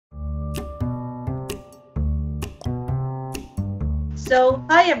So,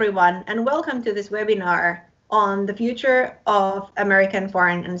 hi everyone, and welcome to this webinar on the future of American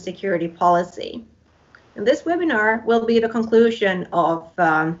foreign and security policy. And this webinar will be the conclusion of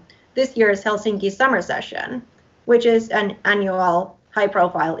this year's Helsinki summer session, which is an annual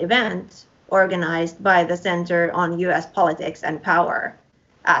high-profile event organized by the Center on US Politics and Power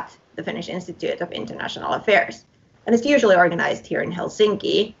at the Finnish Institute of International Affairs. And it's usually organized here in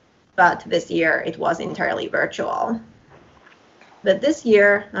Helsinki, but this year it was entirely virtual. But this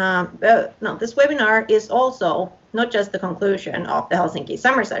year, this webinar is also not just the conclusion of the Helsinki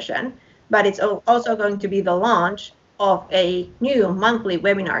summer session, but it's also going to be the launch of a new monthly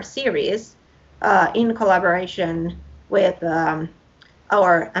webinar series in collaboration with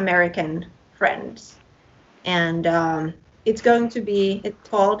our American friends. And it's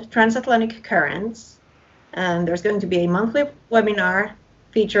called Transatlantic Currents. And there's going to be a monthly webinar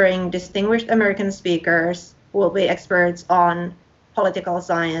featuring distinguished American speakers who will be experts on political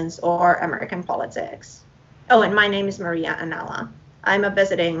science or American politics. Oh, and my name is Maria Anala. I'm a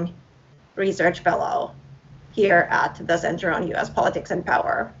visiting research fellow here at the Center on US Politics and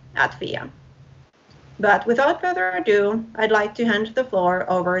Power at FIA. But without further ado, I'd like to hand the floor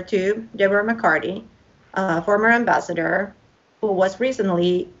over to Deborah McCarty, a former ambassador who was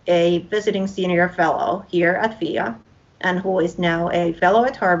recently a visiting senior fellow here at FIA and who is now a fellow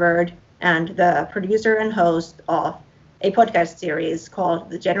at Harvard and the producer and host of a podcast series called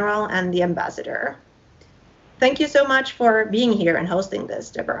The General and the Ambassador. Thank you so much for being here and hosting this,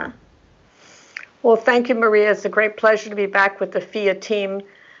 Deborah. Well, thank you, Maria. It's a great pleasure to be back with the FIA team,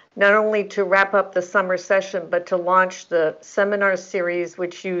 not only to wrap up the summer session, but to launch the seminar series,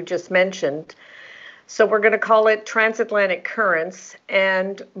 which you just mentioned. So we're going to call it Transatlantic Currents.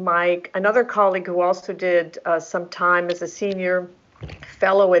 And another colleague who also did some time as a senior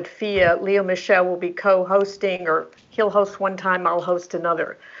fellow at FIA, Leo Michel, will be co-hosting, or he'll host one time, I'll host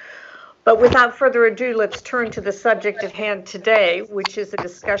another. But without further ado, let's turn to the subject at hand today, which is a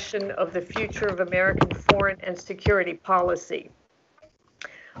discussion of the future of American foreign and security policy.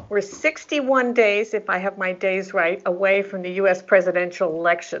 We're 61 days, if I have my days right, away from the US presidential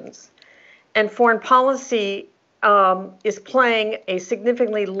elections. And foreign policy is playing a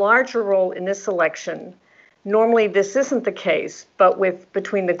significantly larger role in this election. Normally, this isn't the case, but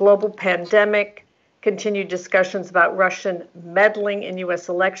between the global pandemic, continued discussions about Russian meddling in U.S.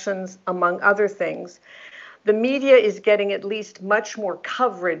 elections, among other things, the media is getting at least much more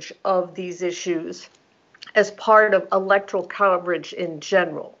coverage of these issues as part of electoral coverage in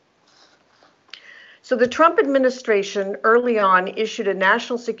general. So the Trump administration early on issued a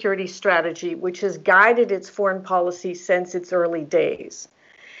national security strategy which has guided its foreign policy since its early days.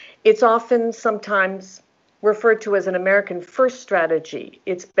 It's often sometimes referred to as an American first strategy.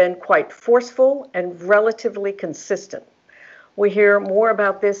 It's been quite forceful and relatively consistent. We hear more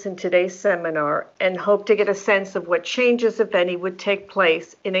about this in today's seminar and hope to get a sense of what changes, if any, would take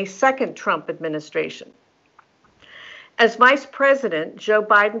place in a second Trump administration. As vice president, Joe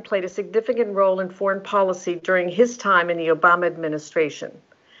Biden played a significant role in foreign policy during his time in the Obama administration.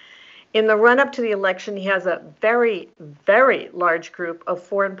 In the run-up to the election, he has a very, very large group of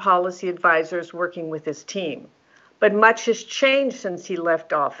foreign policy advisors working with his team. But much has changed since he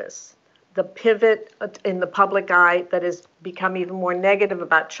left office. The pivot in the public eye that has become even more negative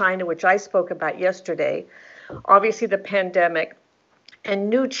about China, which I spoke about yesterday, obviously the pandemic, and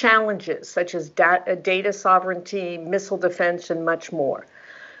new challenges such as data sovereignty, missile defense, and much more.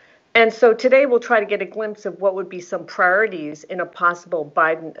 And so today we'll try to get a glimpse of what would be some priorities in a possible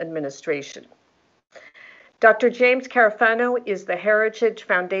Biden administration. Dr. James Carafano is the Heritage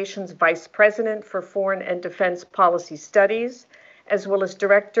Foundation's Vice President for Foreign and Defense Policy Studies, as well as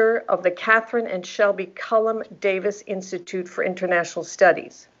Director of the Catherine and Shelby Cullum Davis Institute for International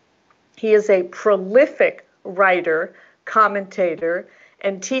Studies. He is a prolific writer, commentator,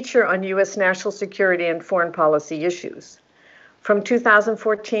 and teacher on U.S. national security and foreign policy issues. From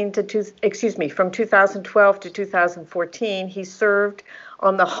 2012 to 2014, he served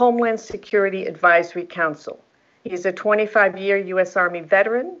on the Homeland Security Advisory Council. He's a 25-year U.S. Army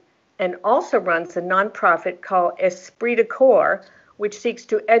veteran and also runs a nonprofit called Esprit de Corps, which seeks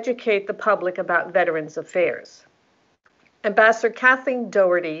to educate the public about veterans affairs. Ambassador Kathleen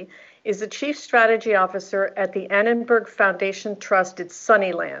Doherty is the Chief Strategy Officer at the Annenberg Foundation Trust at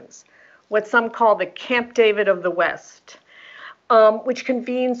Sunnylands, what some call the Camp David of the West, which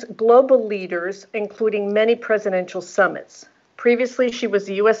convenes global leaders, including many presidential summits. Previously, she was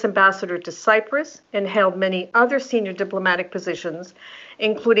the U.S. ambassador to Cyprus and held many other senior diplomatic positions,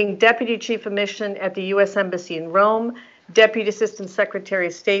 including Deputy Chief of Mission at the U.S. Embassy in Rome, Deputy Assistant Secretary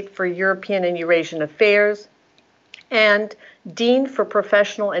of State for European and Eurasian Affairs, and Dean for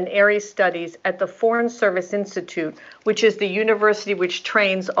Professional and Area Studies at the Foreign Service Institute, which is the university which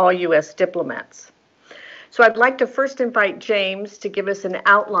trains all U.S. diplomats. So I'd like to first invite James to give us an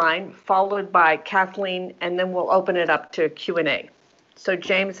outline, followed by Kathleen, and then we'll open it up to Q&A. So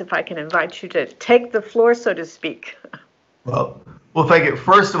James, if I can invite you to take the floor, so to speak. Well, thank you.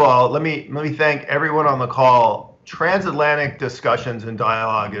 First of all, let me thank everyone on the call. Transatlantic discussions and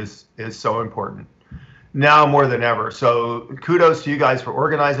dialogue is so important now more than ever. So kudos to you guys for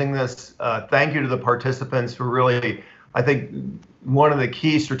organizing this. Thank you to the participants for really, I think, one of the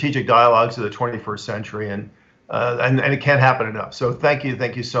key strategic dialogues of the 21st century, and it can't happen enough. So thank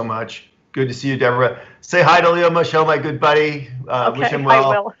you so much. Good to see you, Deborah. Say hi to Leo Michel, my good buddy. Okay, wish him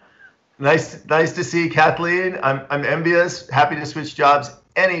well. I will. Nice to see you, Kathleen. I'm envious. Happy to switch jobs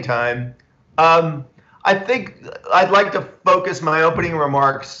anytime. I think I'd like to focus my opening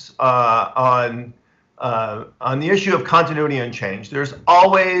remarks on the issue of continuity and change. There's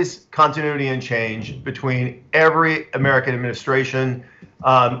always continuity and change between every American administration,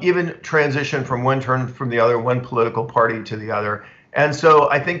 even transition from one term from the other, one political party to the other. And so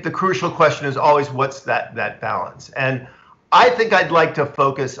I think the crucial question is always what's that balance. And I think I'd like to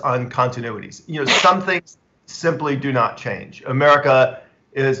focus on continuities. Some things simply do not change. America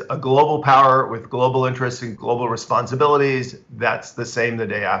is a global power with global interests and global responsibilities. That's the same the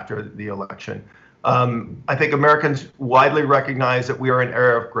day after the election. I think Americans widely recognize that we are in an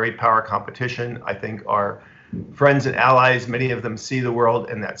era of great power competition. I think our friends and allies, many of them see the world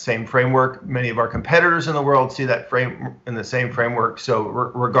in that same framework. Many of our competitors in the world see that in the same framework. So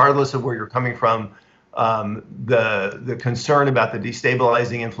regardless of where you're coming from, the concern about the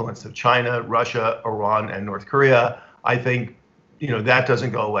destabilizing influence of China, Russia, Iran, and North Korea, I think that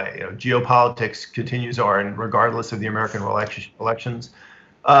doesn't go away. Geopolitics continues on regardless of the American elections.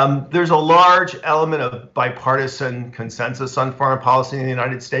 There's a large element of bipartisan consensus on foreign policy in the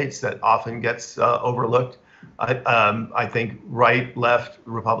United States that often gets overlooked. I think right, left,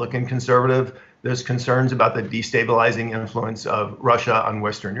 Republican, conservative, there's concerns about the destabilizing influence of Russia on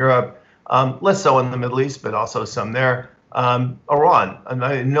Western Europe, less so in the Middle East, but also some there. Iran,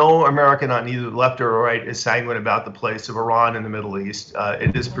 no American on either left or right is sanguine about the place of Iran in the Middle East.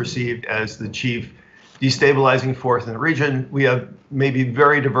 It is perceived as the chief destabilizing force in the region. We have maybe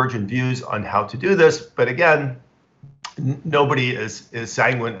very divergent views on how to do this, but again, nobody is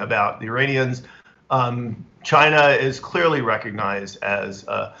sanguine about the Iranians. China is clearly recognized as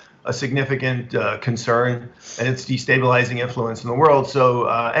a significant concern and its destabilizing influence in the world. So,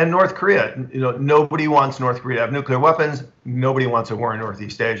 and North Korea, nobody wants North Korea to have nuclear weapons. Nobody wants a war in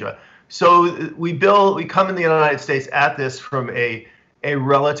Northeast Asia. So we come in the United States at this from a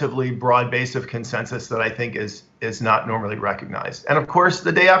relatively broad base of consensus that I think is not normally recognized. And of course,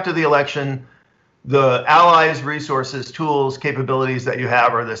 the day after the election, the allies, resources, tools, capabilities that you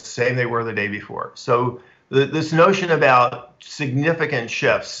have are the same they were the day before. So this notion about significant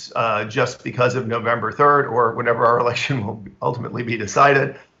shifts just because of November 3rd or whenever our election will ultimately be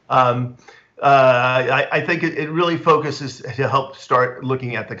decided, I think it really focuses to help start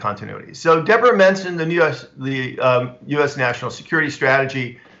looking at the continuity. So Deborah mentioned the U.S. national security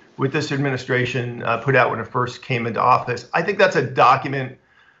strategy with this administration put out when it first came into office. I think that's a document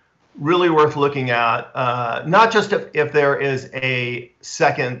really worth looking at, not just if there is a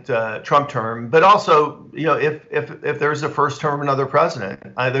second Trump term, but also if there's a first term of another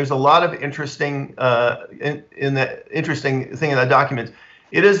president. There's a lot of interesting interesting thing in that document.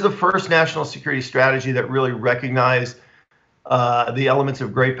 It is the first national security strategy that really recognized the elements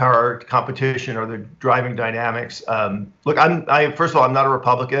of great power competition or the driving dynamics. Look, first of all, I'm not a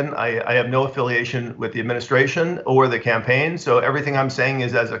Republican. I have no affiliation with the administration or the campaign. So everything I'm saying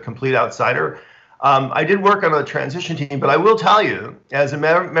is as a complete outsider. I did work on the transition team, but I will tell you, as a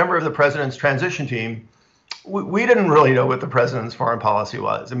member of the president's transition team, we didn't really know what the president's foreign policy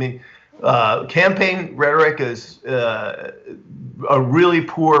was. I mean, campaign rhetoric is a really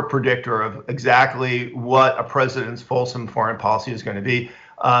poor predictor of exactly what a president's fulsome foreign policy is going to be.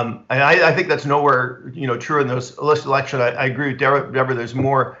 And I think that's nowhere, true in this election. I agree with Deborah, there's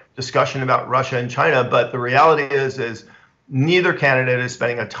more discussion about Russia and China, but the reality is neither candidate is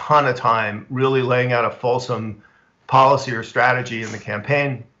spending a ton of time really laying out a fulsome policy or strategy in the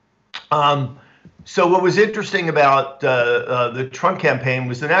campaign. So what was interesting about the Trump campaign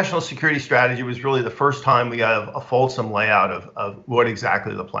was the national security strategy was really the first time we got a fulsome layout of what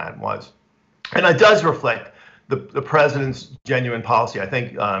exactly the plan was. And it does reflect the president's genuine policy. I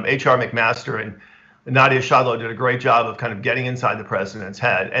think H.R. McMaster and Nadia Schadlow did a great job of kind of getting inside the president's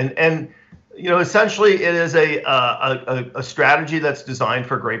head. And Essentially, it is a strategy that's designed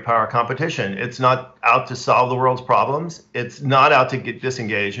for great power competition. It's not out to solve the world's problems. It's not out to get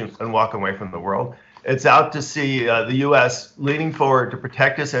disengaged and walk away from the world. It's out to see the U.S. leaning forward to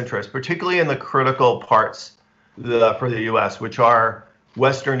protect its interests, particularly in the critical parts for the U.S., which are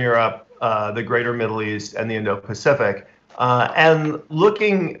Western Europe, the greater Middle East, and the Indo-Pacific, and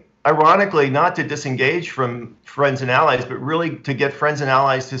looking, ironically, not to disengage from friends and allies, but really to get friends and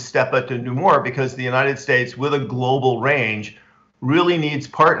allies to step up to do more, because the United States, with a global range, really needs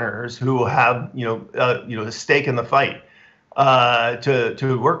partners who have a stake in the fight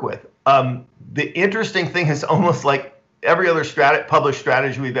to work with. The interesting thing is, almost like every other published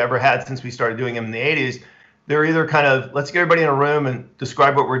strategy we've ever had since we started doing them in the 80s, they're either kind of, let's get everybody in a room and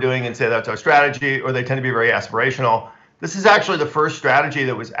describe what we're doing and say that's our strategy, or they tend to be very aspirational. This is actually the first strategy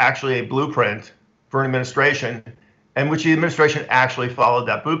that was actually a blueprint for an administration, and which the administration actually followed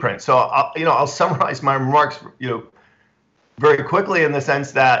that blueprint. So I'll summarize my remarks very quickly, in the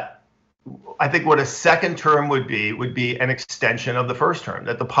sense that I think what a second term would be an extension of the first term,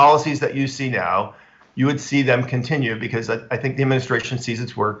 that the policies that you see now, you would see them continue, because I think the administration sees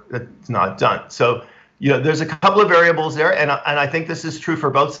its work that's not done. So there's a couple of variables there, and I think this is true for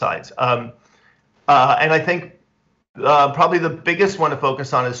both sides. And I think probably the biggest one to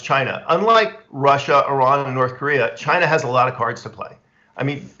focus on is China. Unlike Russia, Iran, and North Korea, China has a lot of cards to play. I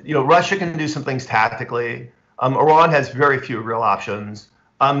mean, Russia can do some things tactically. Iran has very few real options.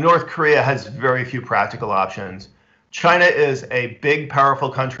 North Korea has very few practical options. China is a big, powerful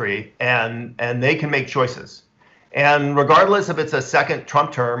country, and they can make choices. And regardless if it's a second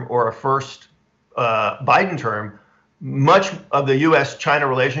Trump term or a first Biden term, much of the U.S.-China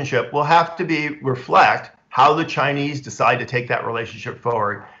relationship will have to reflect how the Chinese decide to take that relationship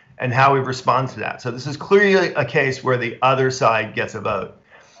forward and how we respond to that. So this is clearly a case where the other side gets a vote.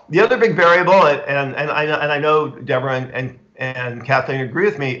 The other big variable, and I know Deborah and Kathleen agree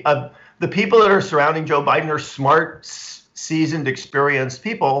with me, the people that are surrounding Joe Biden are smart, seasoned, experienced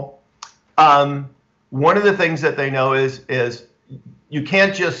people. One of the things that they know is you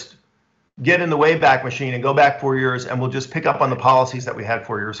can't just get in the Wayback Machine and go back 4 years and we'll just pick up on the policies that we had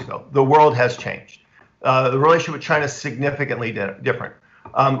 4 years ago. The world has changed. The relationship with China is significantly different.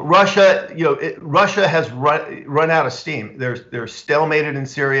 Russia has run out of steam. They're stalemated in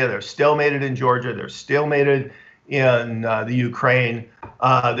Syria. They're stalemated in Georgia. They're stalemated in the Ukraine.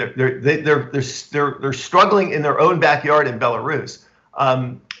 They're struggling in their own backyard in Belarus.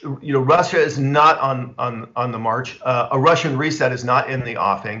 Russia is not on the march. A Russian reset is not in the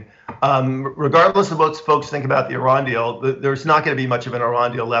offing. Regardless of what folks think about the Iran deal, there's not going to be much of an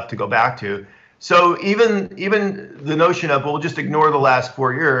Iran deal left to go back to. So even the notion of, we'll just ignore the last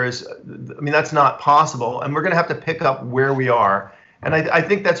 4 years, I mean, that's not possible. And we're going to have to pick up where we are. And I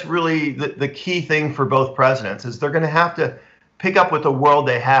think that's really the key thing for both presidents, is they're going to have to pick up with the world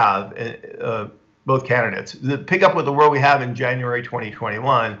they have, both candidates, pick up with the world we have in January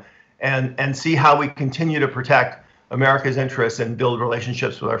 2021, and see how we continue to protect America's interests and build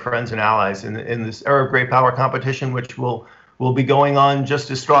relationships with our friends and allies in this era of great power competition, which will be going on just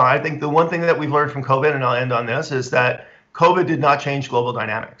as strong. I think the one thing that we've learned from COVID, and I'll end on this, is that COVID did not change global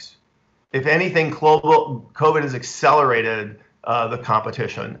dynamics. If anything, COVID has accelerated the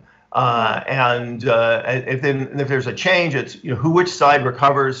competition. If there's a change, it's which side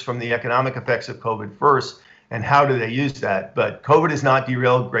recovers from the economic effects of COVID first, and how do they use that? But COVID has not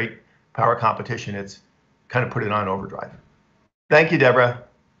derailed great power competition. It's kind of put it on overdrive. Thank you, Deborah.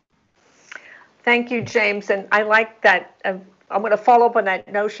 Thank you, James. And I like that. I'm going to follow up on that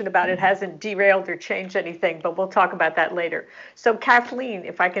notion about it hasn't derailed or changed anything, but we'll talk about that later. So Kathleen,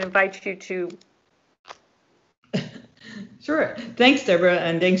 if I can invite you to. Sure. Thanks, Deborah,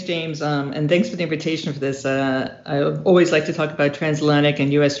 and thanks, James, and thanks for the invitation for this. I always like to talk about transatlantic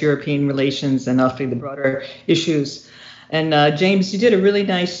and U.S.-European relations and often the broader issues. And James, you did a really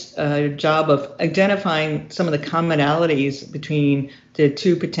nice job of identifying some of the commonalities between the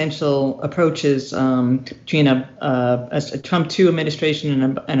two potential approaches between a Trump 2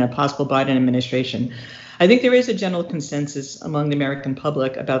 administration and a possible Biden administration. I think there is a general consensus among the American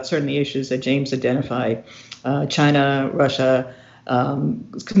public about certain issues that James identified. China, Russia,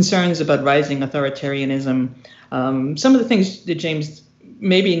 concerns about rising authoritarianism. Some of the things that James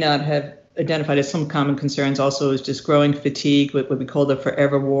maybe not have identified as some common concerns also is just growing fatigue with what we call the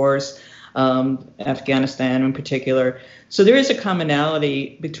forever wars, Afghanistan in particular. So there is a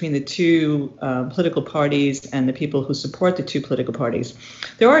commonality between the two political parties and the people who support the two political parties.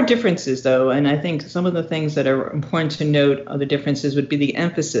 There are differences, though, and I think some of the things that are important to note of the differences would be the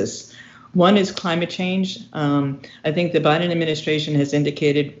emphasis. One is climate change. I think the Biden administration has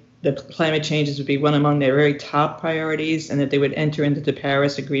indicated that climate changes would be one among their very top priorities, and that they would enter into the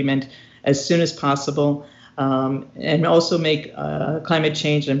Paris Agreement as soon as possible, and also make climate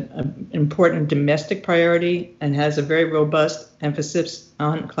change an important domestic priority, and has a very robust emphasis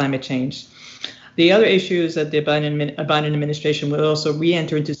on climate change. The other issue is that the Biden administration will also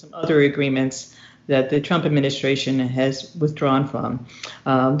re-enter into some other agreements that the Trump administration has withdrawn from.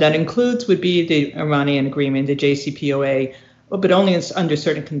 That includes would be the Iranian agreement, the JCPOA, but only under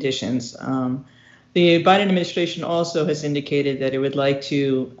certain conditions. The Biden administration also has indicated that it would like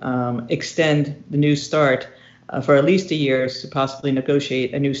to extend the New START for at least a year to possibly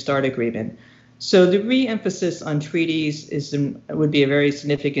negotiate a New START agreement. So the re-emphasis on treaties would be a very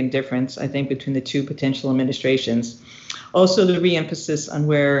significant difference, I think, between the two potential administrations. Also, the re-emphasis on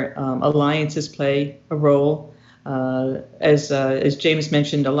where alliances play a role. As James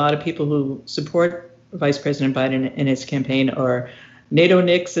mentioned, a lot of people who support Vice President Biden in his campaign are NATO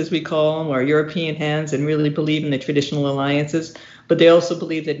nicks, as we call them, or European hands, and really believe in the traditional alliances. But they also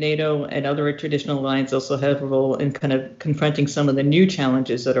believe that NATO and other traditional alliances also have a role in kind of confronting some of the new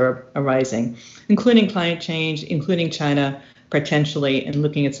challenges that are arising, including climate change, including China potentially, and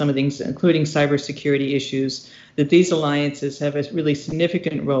looking at some of things, including cybersecurity issues, that these alliances have a really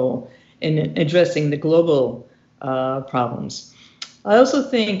significant role in addressing the global problems. I also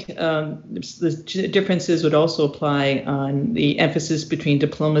think the differences would also apply on the emphasis between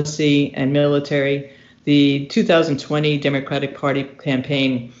diplomacy and military. The 2020 Democratic Party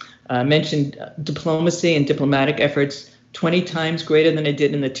campaign mentioned diplomacy and diplomatic efforts 20 times greater than it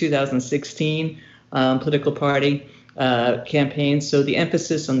did in the 2016 political party campaign. So the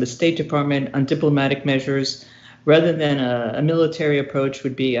emphasis on the State Department on diplomatic measures rather than a military approach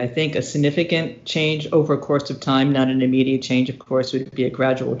would be, I think, a significant change over a course of time, not an immediate change, of course, would be a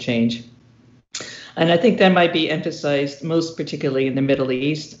gradual change. And I think that might be emphasized most particularly in the Middle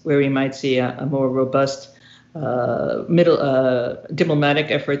East, where we might see a more robust diplomatic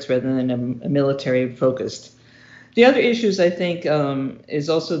efforts rather than a military focused. The other issues, I think, is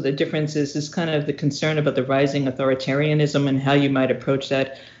also the differences is kind of the concern about the rising authoritarianism and how you might approach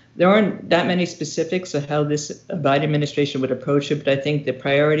that. There aren't that many specifics of how this Biden administration would approach it, but I think the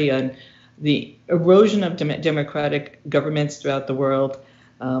priority on the erosion of democratic governments throughout the world.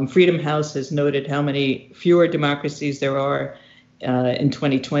 Freedom House has noted how many fewer democracies there are in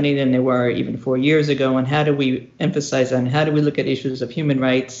 2020 than there were even 4 years ago, and how do we emphasize on how do we look at issues of human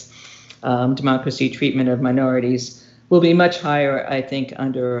rights, democracy, treatment of minorities will be much higher, I think,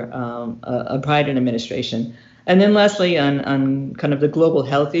 under a Biden administration. And then lastly, on kind of the global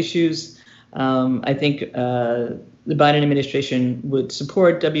health issues, I think the Biden administration would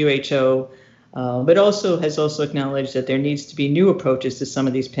support WHO, but has also acknowledged that there needs to be new approaches to some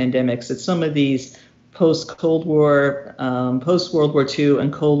of these pandemics, that some of these post-Cold War, post-World War II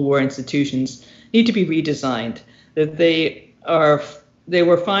and Cold War institutions need to be redesigned, that they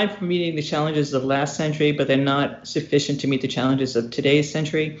were fine for meeting the challenges of last century, but they're not sufficient to meet the challenges of today's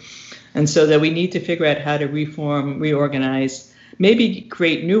century. And so that we need to figure out how to reform, reorganize, maybe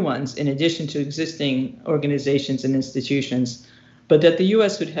create new ones in addition to existing organizations and institutions, but that the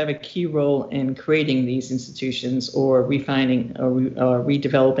U.S. would have a key role in creating these institutions or refining or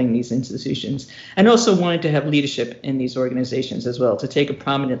redeveloping these institutions, and also wanted to have leadership in these organizations as well, to take a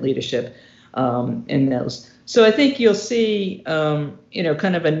prominent leadership in those. So I think you'll see, kind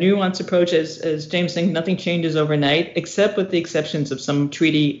of a nuanced approach, as James saying, nothing changes overnight, except with the exceptions of some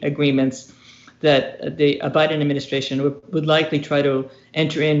treaty agreements that the Biden administration would likely try to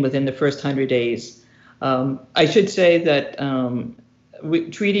enter in within the first 100 days. I should say that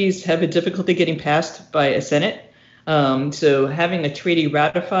treaties have a difficulty getting passed by a Senate. So having a treaty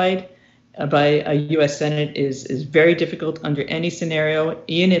ratified by a U.S. Senate is very difficult under any scenario.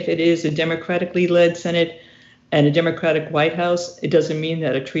 Even if it is a democratically led Senate and a Democratic White House, it doesn't mean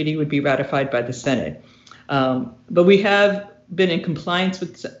that a treaty would be ratified by the Senate. But we have been in compliance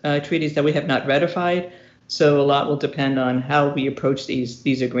with treaties that we have not ratified, so a lot will depend on how we approach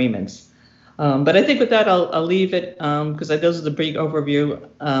these agreements. But I think with that, I'll leave it because those are the big overview.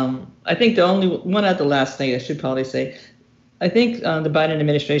 I think the only one other last thing I should probably say, I think the Biden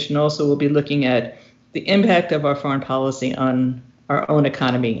administration also will be looking at the impact of our foreign policy on our own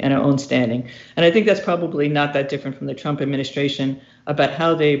economy and our own standing. And I think that's probably not that different from the Trump administration about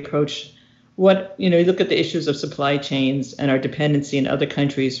how they approach you look at the issues of supply chains and our dependency in other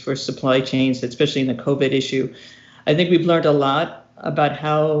countries for supply chains, especially in the COVID issue. I think we've learned a lot about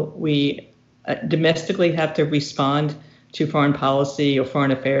how we domestically have to respond to foreign policy or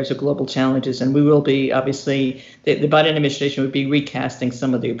foreign affairs or global challenges. And we will be, obviously, the Biden administration would be recasting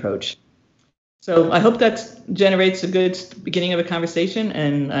some of the approach. So I hope that generates a good beginning of a conversation,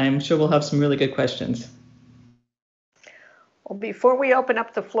 and I'm sure we'll have some really good questions. Well, before we open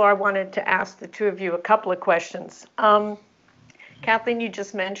up the floor, I wanted to ask the two of you a couple of questions. Kathleen, you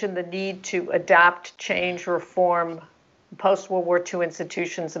just mentioned the need to adapt, change, reform post-World War II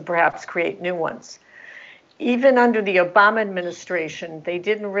institutions and perhaps create new ones. Even under the Obama administration, they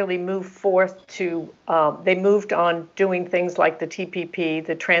didn't really move forth to, they moved on doing things like the TPP,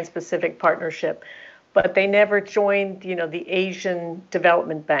 the Trans-Pacific Partnership, but they never joined, the Asian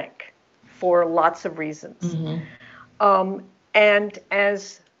Development Bank for lots of reasons. Mm-hmm. And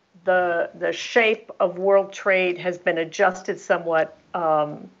as the shape of world trade has been adjusted somewhat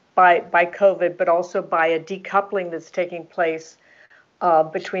by COVID, but also by a decoupling that's taking place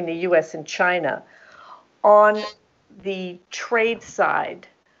between the U.S. and China. On the trade side,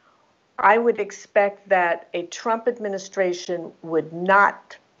 I would expect that a Trump administration would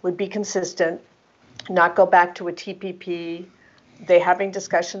be consistent, not go back to a TPP. They're having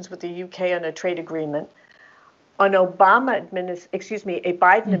discussions with the UK on a trade agreement. An a Biden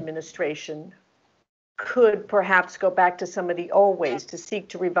administration could perhaps go back to some of the old ways to seek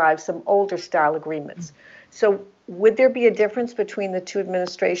to revive some older style agreements. So would there be a difference between the two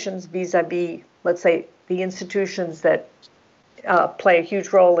administrations vis-a-vis, let's say, the institutions that play a huge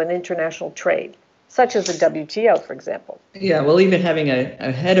role in international trade, such as the WTO, for example? Yeah, well, even having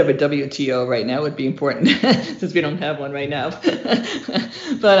a head of a WTO right now would be important since we don't have one right now.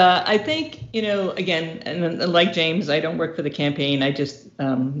 But I think, again, and like James, I don't work for the campaign. I just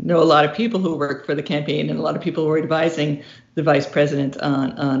know a lot of people who work for the campaign and a lot of people who are advising the vice president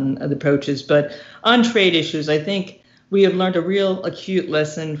on the approaches. But on trade issues, I think we have learned a real acute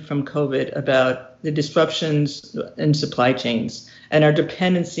lesson from COVID about the disruptions in supply chains and our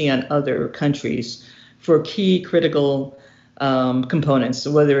dependency on other countries for key critical components,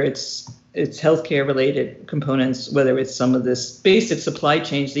 so whether it's healthcare related components, whether it's some of this basic supply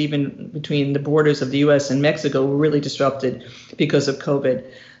chains, even between the borders of the US and Mexico, were really disrupted because of COVID.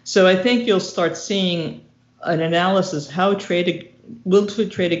 So I think you'll start seeing an analysis how will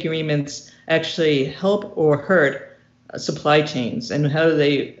trade agreements actually help or hurt supply chains and how do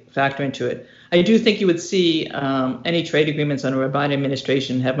they factor into it. I do think you would see any trade agreements under a Biden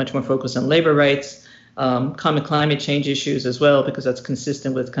administration have much more focus on labor rights, common climate change issues as well, because that's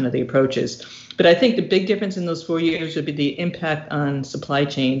consistent with kind of the approaches. But I think the big difference in those 4 years would be the impact on supply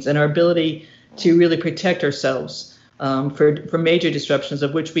chains and our ability to really protect ourselves for major disruptions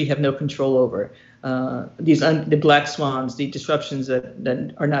of which we have no control over. The black swans, the disruptions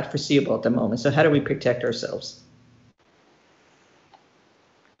that are not foreseeable at the moment. So how do we protect ourselves?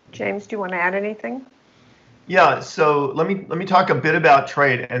 James, do you want to add anything? Yeah, so let me talk a bit about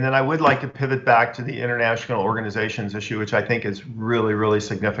trade, and then I would like to pivot back to the international organizations issue, which I think is really, really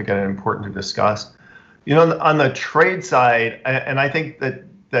significant and important to discuss. On the trade side, and I think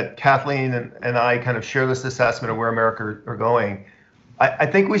that Kathleen and I kind of share this assessment of where America are going. I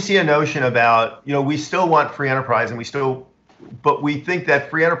think we see a notion about, we still want free enterprise, but we think that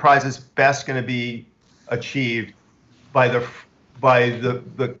free enterprise is best going to be achieved by the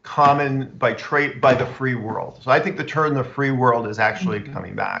free world. So I think the term the free world is actually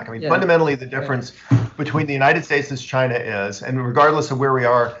coming back. I mean, fundamentally, the difference between the United States and China is, and regardless of where we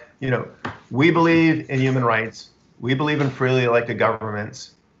are, we believe in human rights. We believe in freely elected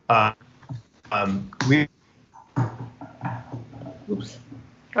governments. We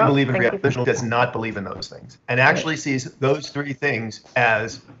believe in free enterprise. Does not believe in those things and actually sees those three things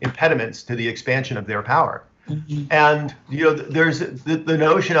as impediments to the expansion of their power. Mm-hmm. And there's the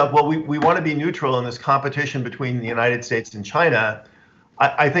notion of, well, we want to be neutral in this competition between the United States and China.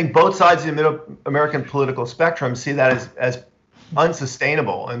 I think both sides of the American political spectrum see that as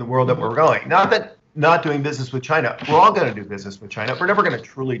unsustainable in the world that we're going. Not that not doing business with China, we're all going to do business with China. We're never going to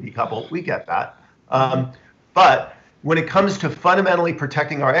truly decouple. We get that. But when it comes to fundamentally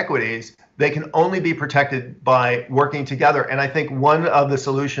protecting our equities, they can only be protected by working together. And I think one of the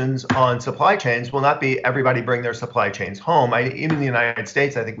solutions on supply chains will not be everybody bring their supply chains home. Even in the United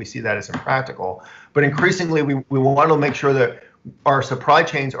States, I think we see that as impractical. But increasingly, we want to make sure that our supply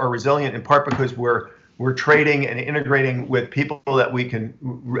chains are resilient, in part because we're trading and integrating with people that we can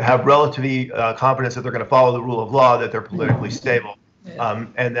have relatively confidence that they're going to follow the rule of law, that they're politically stable,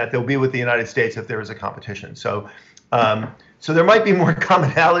 and that they'll be with the United States if there is a competition. So there might be more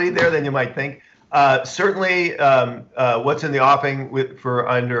commonality there than you might think. Certainly, what's in the offing for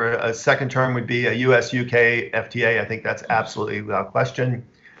under a second term would be a U.S.-UK FTA. I think that's absolutely without question.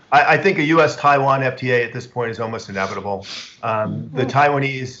 I think a U.S.-Taiwan FTA at this point is almost inevitable. The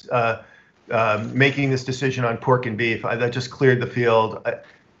Taiwanese making this decision on pork and beef, that just cleared the field.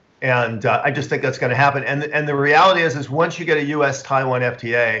 And I just think that's going to happen. And the reality is once you get a U.S.-Taiwan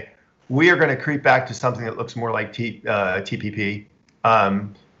FTA, we are going to creep back to something that looks more like TPP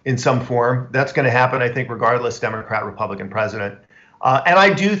in some form. That's going to happen, I think, regardless Democrat, Republican president. And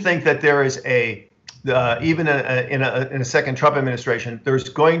I do think that there is even in a second Trump administration, there's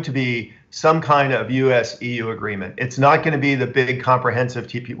going to be some kind of U.S.-EU agreement. It's not going to be the big comprehensive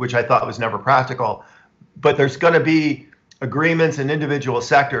TPP, which I thought was never practical, but there's going to be agreements in individual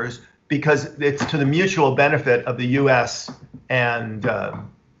sectors because it's to the mutual benefit of the U.S. and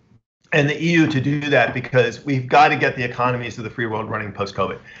the EU to do that, because we've got to get the economies of the free world running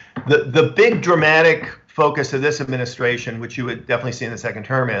post-COVID. The big dramatic focus of this administration, which you would definitely see in the second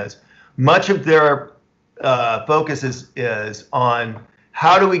term, is much of their focus is on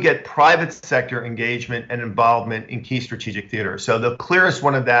how do we get private sector engagement and involvement in key strategic theaters. So the clearest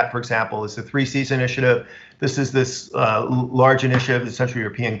one of that, for example, is the 3Cs initiative. This is this large initiative of Central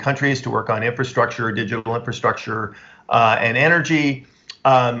European countries to work on infrastructure, digital infrastructure, and energy.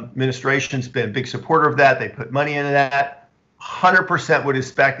 Administration's been a big supporter of that. They put money into that. 100% would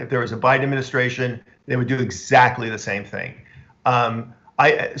expect if there was a Biden administration, they would do exactly the same thing. And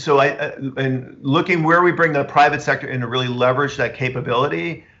looking where we bring the private sector in to really leverage that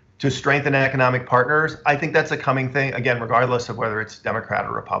capability to strengthen economic partners, I think that's a coming thing, again, regardless of whether it's Democrat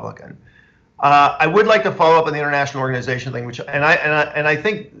or Republican. I would like to follow up on the international organization thing, and I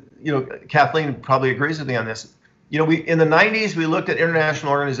think Kathleen probably agrees with me on this. We in the 90s we looked at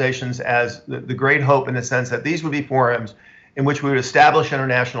international organizations as the great hope, in the sense that these would be forums in which we would establish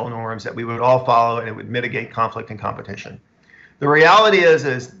international norms that we would all follow, and it would mitigate conflict and competition. The reality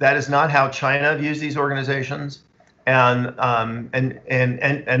is that is not how China views these organizations, and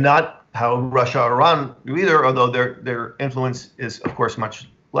not how Russia or Iran do either, although their influence is, of course, much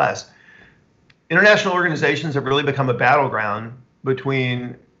less. International organizations have really become a battleground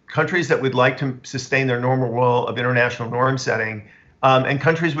between countries that would like to sustain their normal role of international norm setting, and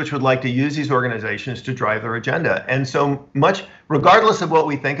countries which would like to use these organizations to drive their agenda. And so much, regardless of what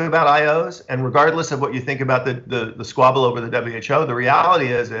we think about IOs, and regardless of what you think about the squabble over the WHO, the reality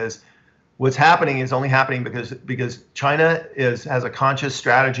is what's happening is only happening because China has a conscious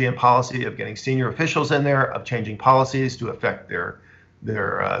strategy and policy of getting senior officials in there, of changing policies to affect their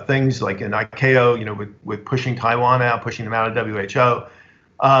things, like in ICAO, with pushing Taiwan out, pushing them out of WHO.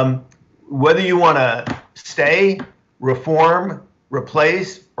 Whether you want to stay, reform,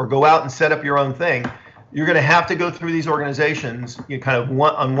 replace, or go out and set up your own thing, you're going to have to go through these organizations, kind of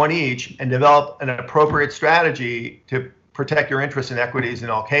one each, and develop an appropriate strategy to protect your interests and equities in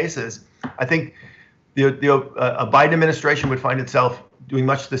all cases. I think a Biden administration would find itself doing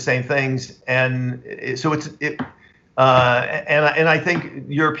much the same things, and so I think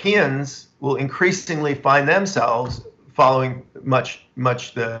Europeans will increasingly find themselves following much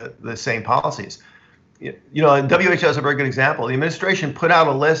the same policies. And WHO is a very good example. The administration put out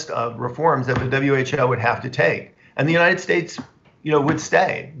a list of reforms that the WHO would have to take, and the United States, would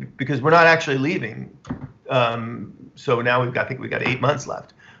stay, because we're not actually leaving. So now I think we've got 8 months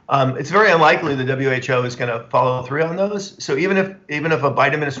left. It's very unlikely the WHO is going to follow through on those. So even if a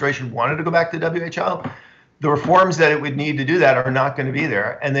Biden administration wanted to go back to the WHO, the reforms that it would need to do that are not going to be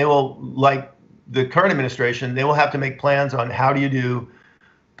there, and they will, like the current administration, they will have to make plans on how do you do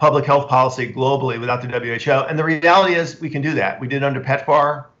public health policy globally without the WHO. And the reality is we can do that. We did under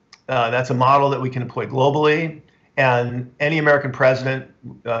PEPFAR. That's a model that we can employ globally, and any American president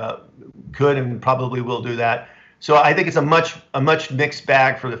could and probably will do that. So I think it's a much mixed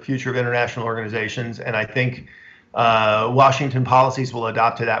bag for the future of international organizations, and I think Washington policies will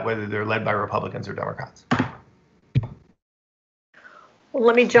adopt to that, whether they're led by Republicans or Democrats. Well,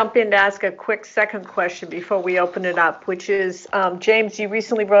 let me jump in to ask a quick second question before we open it up, which is, James, you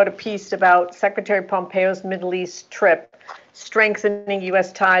recently wrote a piece about Secretary Pompeo's Middle East trip, strengthening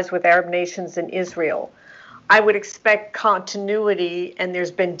U.S. ties with Arab nations and Israel. I would expect continuity, and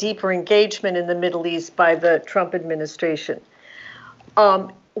there's been deeper engagement in the Middle East by the Trump administration.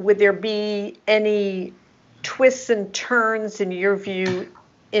 Would there be any twists and turns, in your view,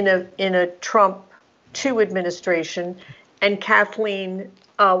 in a Trump 2 administration? And Kathleen,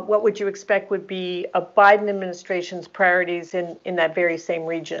 what would you expect would be a Biden administration's priorities in that very same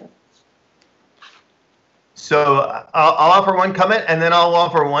region? So I'll offer one comment, and then I'll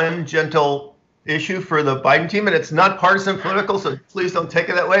offer one gentle issue for the Biden team. And it's not partisan political, so please don't take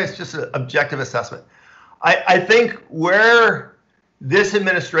it that way. It's just an objective assessment. I think where this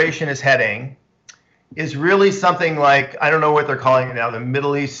administration is heading is really something like, I don't know what they're calling it now, the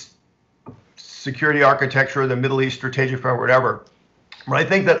Middle East security architecture, the Middle East strategic framework, whatever. But I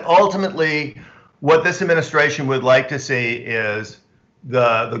think that ultimately what this administration would like to see is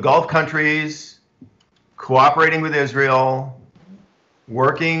the Gulf countries cooperating with Israel,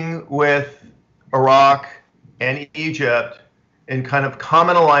 working with Iraq and Egypt in kind of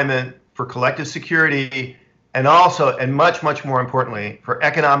common alignment for collective security, and also, and much, much more importantly, for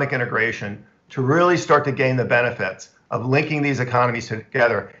economic integration to really start to gain the benefits of linking these economies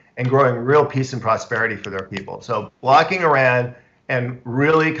together and growing real peace and prosperity for their people. So blocking Iran and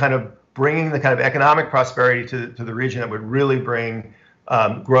really kind of bringing the kind of economic prosperity to the region that would really bring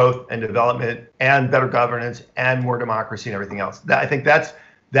growth and development and better governance and more democracy and everything else. I think that's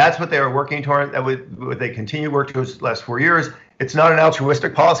what they are working toward. That would they continue to work towards the last 4 years. It's not an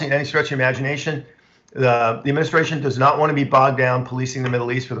altruistic policy in any stretch of imagination. The administration does not want to be bogged down policing the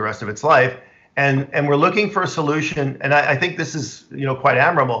Middle East for the rest of its life. And we're looking for a solution. And I think this is, quite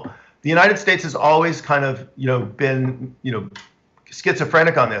admirable. The United States has always kind of, been,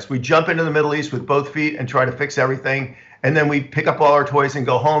 schizophrenic on this. We jump into the Middle East with both feet and try to fix everything. And then we pick up all our toys and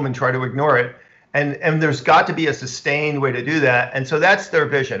go home and try to ignore it. And there's got to be a sustained way to do that. And so that's their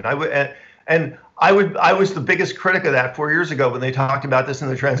vision. I was the biggest critic of that 4 years ago when they talked about this in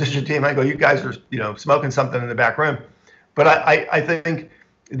the transition team. I go, you guys are, smoking something in the back room. But I think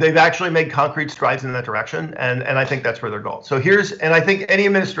they've actually made concrete strides in that direction. And I think that's where their goal. So and I think any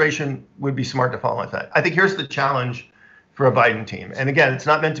administration would be smart to follow like that. I think here's the challenge for a Biden team. And again, it's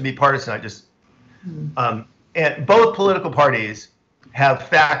not meant to be partisan. And both political parties have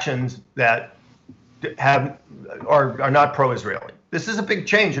factions that are not pro-Israeli. This is a big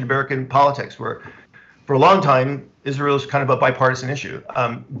change in American politics, where for a long time Israel is kind of a bipartisan issue.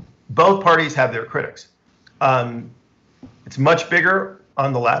 Both parties have their critics. It's much bigger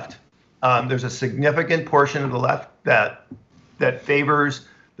on the left. There's a significant portion of the left that favors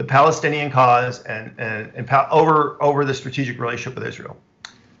the Palestinian cause and over the strategic relationship with Israel.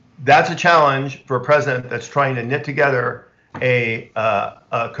 That's a challenge for a president that's trying to knit together a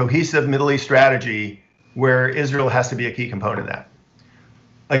cohesive Middle East strategy where Israel has to be a key component of that.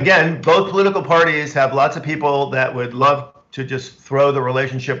 Again, both political parties have lots of people that would love to just throw the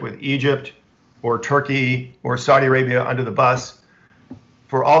relationship with Egypt or Turkey or Saudi Arabia under the bus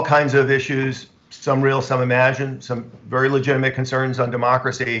for all kinds of issues, some real, some imagined, some very legitimate concerns on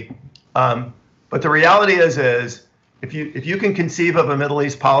democracy. But the reality is if you can conceive of a Middle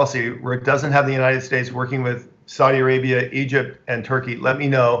East policy where it doesn't have the United States working with Saudi Arabia, Egypt, and Turkey, let me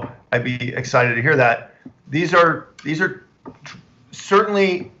know. I'd be excited to hear that. These are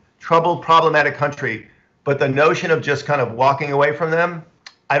certainly troubled, problematic country, but the notion of just kind of walking away from them,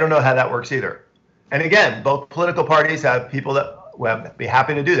 I don't know how that works either. And again, both political parties have people that would be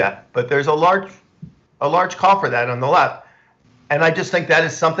happy to do that, but there's a large call for that on the left. And I just think that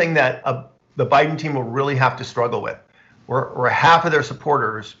is something that the Biden team will really have to struggle with, where half of their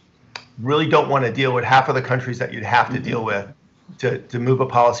supporters really don't want to deal with half of the countries that you'd have to deal with to move a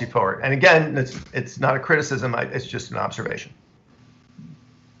policy forward. And again, it's not a criticism, it's just an observation.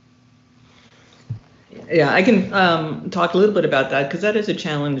 Yeah, I can talk a little bit about that, because that is a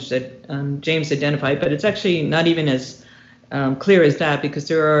challenge that James identified, but it's actually not even as clear as that, because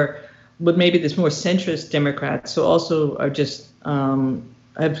there are what maybe this more centrist Democrats who also are just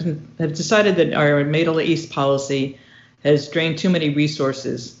have decided that our Middle East policy has drained too many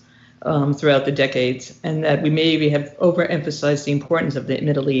resources throughout the decades, and that we maybe have overemphasized the importance of the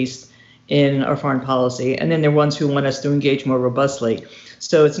Middle East in our foreign policy. And then there are ones who want us to engage more robustly.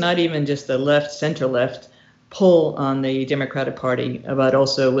 So it's not even just the left, center left pull on the Democratic Party, but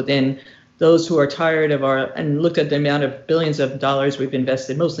also within those who are tired of and looked at the amount of billions of dollars we've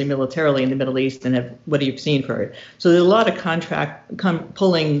invested, mostly militarily, in the Middle East, and what you've seen for it. So there's a lot of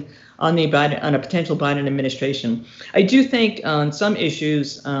pulling on a potential Biden administration. I do think on some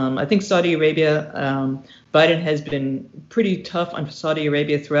issues, I think Saudi Arabia, Biden has been pretty tough on Saudi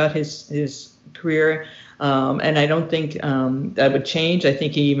Arabia throughout his career, and I don't think that would change. I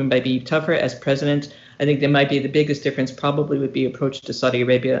think he even might be tougher as president. I think there might be the biggest difference probably would be approach to Saudi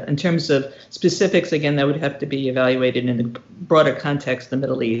Arabia. In terms of specifics, again, that would have to be evaluated in the broader context of the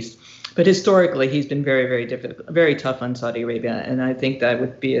Middle East. But historically, he's been very, very difficult, very tough on Saudi Arabia, and I think that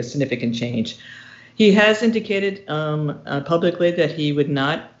would be a significant change. He has indicated publicly that he would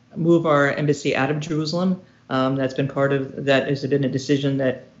not move our embassy out of Jerusalem. That's been that has been a decision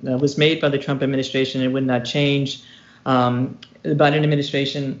that was made by the Trump administration and would not change. The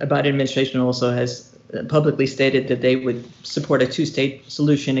Biden administration also has publicly stated that they would support a two-state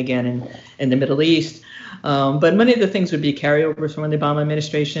solution again in the Middle East. But many of the things would be carryovers from the Obama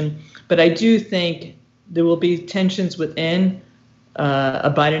administration. But I do think there will be tensions within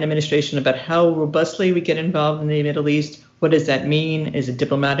a Biden administration about how robustly we get involved in the Middle East, What does that mean? Is it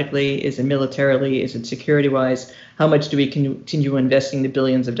diplomatically? Is it militarily? Is it security-wise? How much do we continue investing the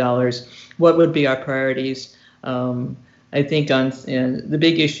billions of dollars? What would be our priorities? I think on the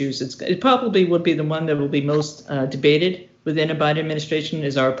big issues, it probably would be the one that will be most debated within a Biden administration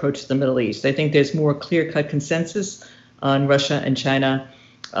is our approach to the Middle East. I think there's more clear-cut consensus on Russia and China,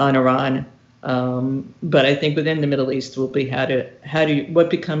 on Iran. But I think within the Middle East will be what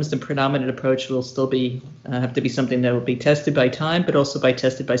becomes the predominant approach will still be have to be something that will be tested by time, but also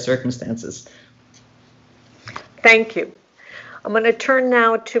tested by circumstances. Thank you. I'm going to turn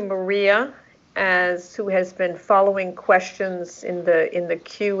now to Maria, who has been following questions in the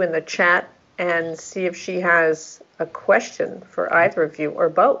queue in the chat, and see if she has a question for either of you or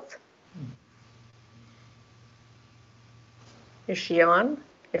both. Is she on?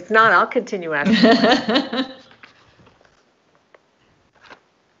 If not, I'll continue asking.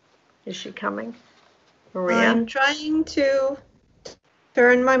 Is she coming? Maria? I'm trying to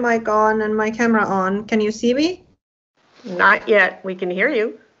turn my mic on and my camera on. Can you see me? Not yet. We can hear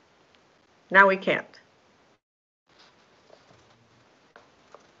you. Now we can't.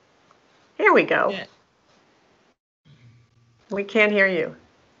 Here we go. Yeah. We can't hear you.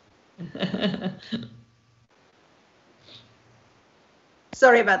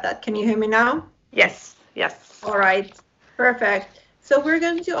 Sorry about that. Can you hear me now? Yes, yes. All right, perfect. So we're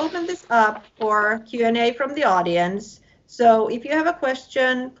going to open this up for Q&A from the audience. So if you have a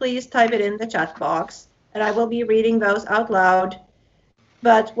question, please type it in the chat box, and I will be reading those out loud.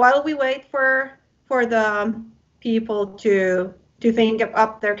 But while we wait for the people to think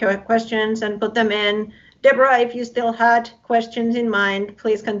up their questions and put them in, Deborah, if you still had questions in mind,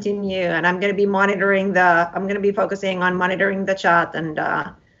 please continue. And I'm going to be focusing on monitoring the chat and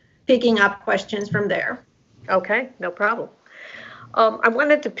picking up questions from there. Okay, no problem. I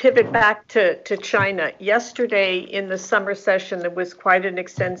wanted to pivot back to China. Yesterday in the summer session, there was quite an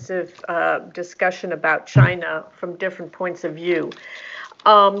extensive discussion about China from different points of view.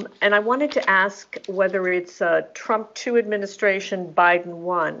 And I wanted to ask whether it's Trump 2 administration, Biden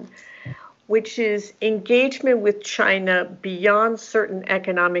 1, which is engagement with China beyond certain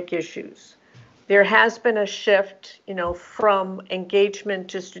economic issues. There has been a shift, from engagement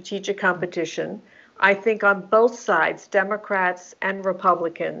to strategic competition. I think on both sides, Democrats and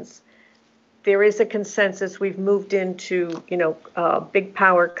Republicans, there is a consensus we've moved into, big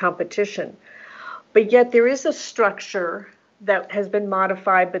power competition. But yet there is a structure that has been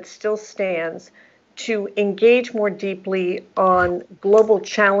modified but still stands to engage more deeply on global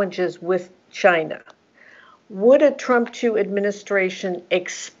challenges with China. Would a Trump 2 administration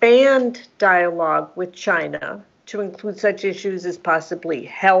expand dialogue with China to include such issues as possibly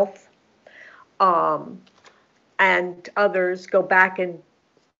health and others, go back and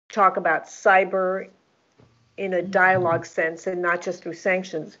talk about cyber in a dialogue sense and not just through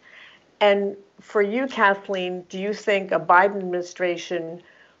sanctions? And for you, Kathleen, do you think a Biden administration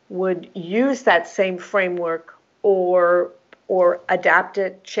would use that same framework or adapt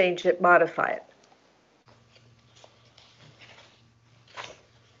it, change it, modify it?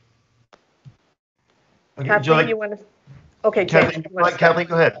 Okay, Kathleen, you want to? Okay, Kathleen,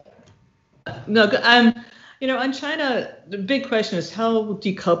 go ahead. No, on China, the big question is how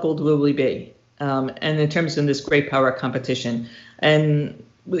decoupled will we be? And in terms of this great power competition, and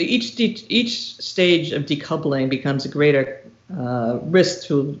each stage of decoupling becomes a greater risk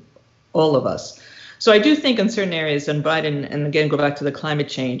to all of us. So I do think in certain areas, and Biden, and again, go back to the climate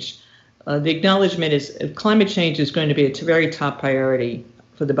change, the acknowledgement is climate change is going to be a very top priority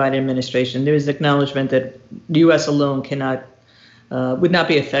for the Biden administration. There is acknowledgement that the U.S. alone would not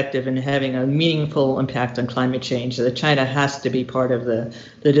be effective in having a meaningful impact on climate change, that China has to be part of the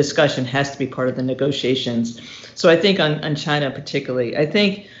discussion, has to be part of the negotiations. So I think on China particularly, I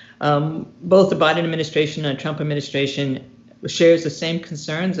think both the Biden administration and the Trump administration shares the same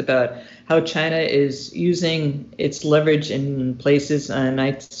concerns about how China is using its leverage in places. And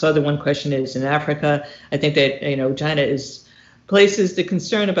I saw the one question is in Africa. I think that, China is places the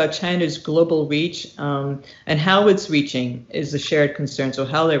concern about China's global reach and how it's reaching is a shared concern. So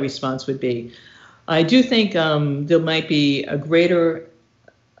how their response would be. I do think there might be a greater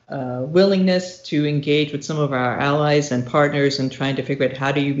willingness to engage with some of our allies and partners in trying to figure out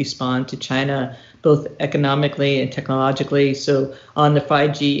how do you respond to China, both economically and technologically. So on the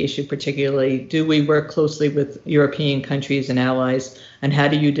 5G issue particularly, do we work closely with European countries and allies, and how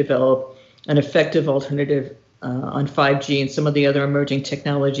do you develop an effective alternative on 5G and some of the other emerging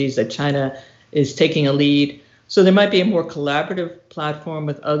technologies that China is taking a lead? So there might be a more collaborative platform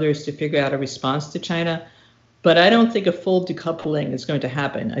with others to figure out a response to China. But I don't think a full decoupling is going to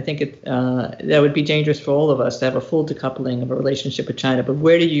happen. I think that would be dangerous for all of us to have a full decoupling of a relationship with China. But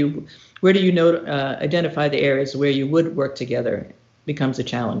where do you identify the areas where you would work together becomes a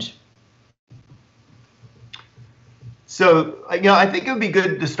challenge. So, I think it would be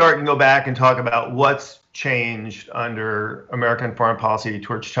good to start and go back and talk about what's changed under American foreign policy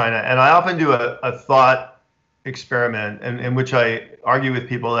towards China. And I often do a thought experiment in which I argue with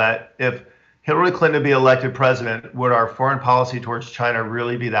people that if Hillary Clinton to be elected president, would our foreign policy towards China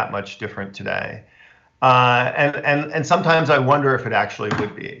really be that much different today? And sometimes I wonder if it actually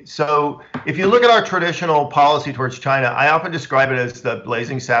would be. So if you look at our traditional policy towards China, I often describe it as the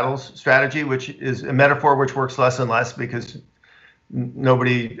blazing saddles strategy, which is a metaphor which works less and less because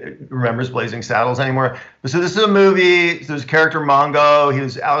nobody remembers Blazing Saddles anymore. So this is a movie. There's a character Mongo. He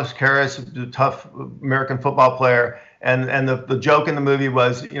was Alex Karras, the tough American football player. And the joke in the movie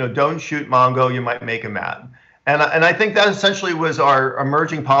was, don't shoot Mongo, you might make him mad. And I think that essentially was our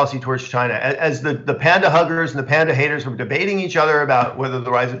emerging policy towards China. As the panda huggers and the panda haters were debating each other about whether the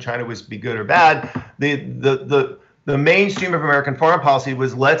rise of China was be good or bad, the mainstream of American foreign policy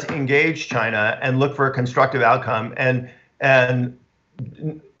was let's engage China and look for a constructive outcome and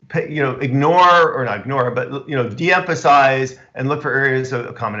ignore or not ignore, but de-emphasize and look for areas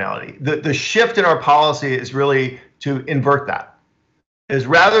of commonality. The shift in our policy is really to invert that. Is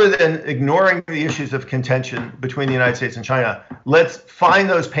rather than ignoring the issues of contention between the United States and China, let's find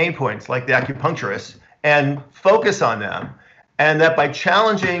those pain points like the acupuncturists and focus on them. And that by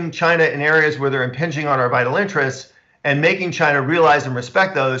challenging China in areas where they're impinging on our vital interests and making China realize and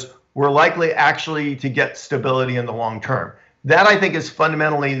respect those, we're likely actually to get stability in the long term. That, I think, is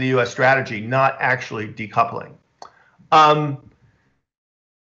fundamentally the U.S. strategy, not actually decoupling.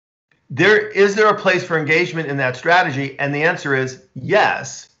 Is there a place for engagement in that strategy? And the answer is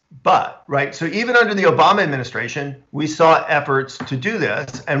yes, but, right? So even under the Obama administration, we saw efforts to do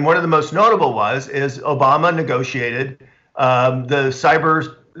this. And one of the most notable is Obama negotiated the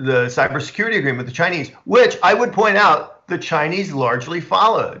cybersecurity agreement with the Chinese, which I would point out the Chinese largely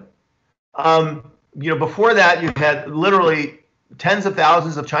followed. Before that, you had literally tens of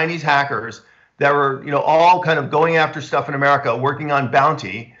thousands of Chinese hackers that were, all kind of going after stuff in America, working on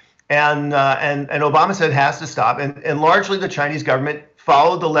bounty. And Obama said it has to stop. And largely the Chinese government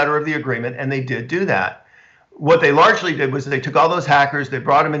followed the letter of the agreement, and they did do that. What they largely did was they took all those hackers, they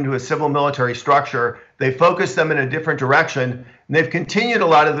brought them into a civil military structure, they focused them in a different direction, and they've continued a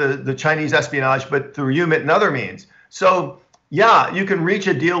lot of the Chinese espionage, but through UMIT and other means. So yeah, you can reach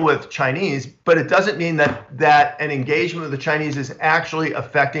a deal with Chinese, but it doesn't mean that an engagement with the Chinese is actually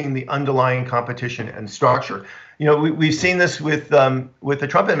affecting the underlying competition and structure. We've seen this with the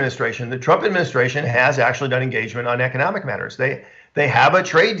Trump administration. The Trump administration has actually done engagement on economic matters. They have a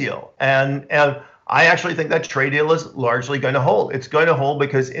trade deal, and I actually think that trade deal is largely going to hold. It's going to hold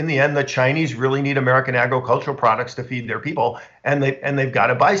because in the end, the Chinese really need American agricultural products to feed their people, and they've got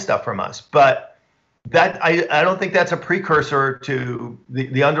to buy stuff from us. But that I don't think that's a precursor to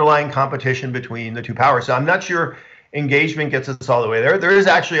the underlying competition between the two powers. So I'm not sure engagement gets us all the way there. There is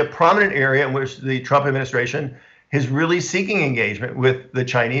actually a prominent area in which the Trump administration is really seeking engagement with the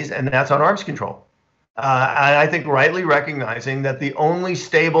Chinese, and that's on arms control. And I think rightly recognizing that the only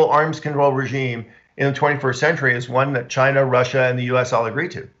stable arms control regime in the 21st century is one that China, Russia, and the U.S. all agree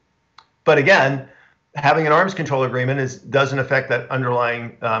to. But again, having an arms control agreement doesn't affect that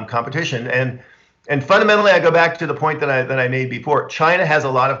underlying competition. And fundamentally, I go back to the point that I made before. China has a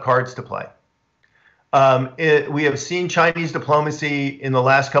lot of cards to play. We have seen Chinese diplomacy in the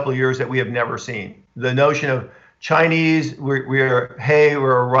last couple of years that we have never seen. The notion of Chinese, we're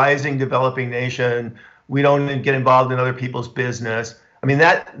a rising developing nation. We don't get involved in other people's business. I mean,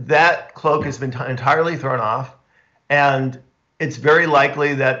 that cloak has been entirely thrown off. And it's very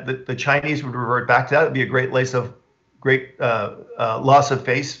likely that the Chinese would revert back to that. It would be a great loss of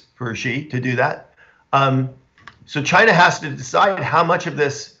face for Xi to do that. So China has to decide how much of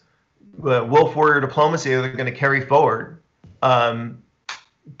this wolf warrior diplomacy are they going to carry forward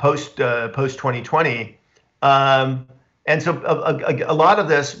post 2020. And so a lot of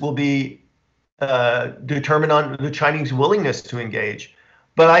this will be determined on the Chinese willingness to engage.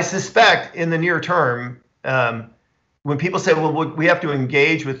 But I suspect in the near term, when people say, well, we have to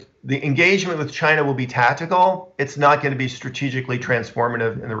engage with, the engagement with China will be tactical, it's not going to be strategically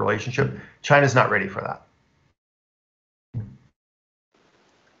transformative in the relationship. China's not ready for that.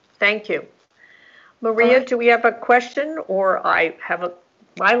 Thank you. Maria, do we have a question, or I have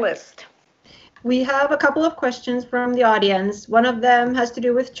my list? We have a couple of questions from the audience. One of them has to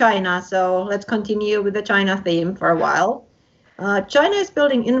do with China, so let's continue with the China theme for a while. China is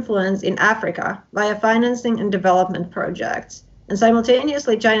building influence in Africa via financing and development projects, and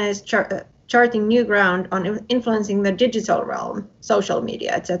simultaneously China is charting new ground on influencing the digital realm, social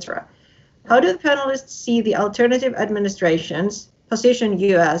media, etc. How do the panelists see the alternative administrations position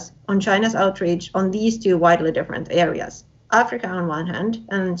US on China's outreach on these two widely different areas, Africa on one hand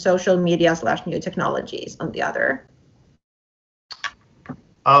and social media / new technologies on the other?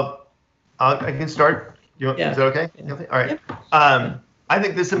 I can start. Is that okay? Yeah. All right. I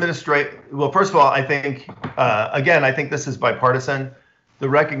think this administration, well, first of all, I think, again, I think this is bipartisan. The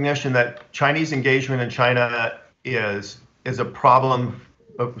recognition that Chinese engagement in China is a problem,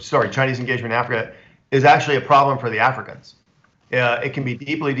 Chinese engagement in Africa is actually a problem for the Africans. It can be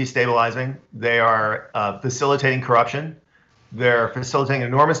deeply destabilizing. They are facilitating corruption. They're facilitating an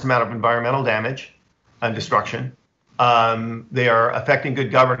enormous amount of environmental damage and destruction. They are affecting good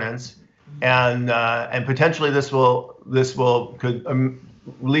governance. And potentially this could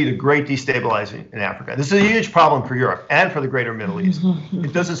lead to great destabilizing in Africa. This is a huge problem for Europe and for the greater Middle East.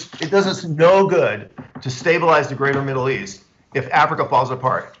 It does us no good to stabilize the greater Middle East if Africa falls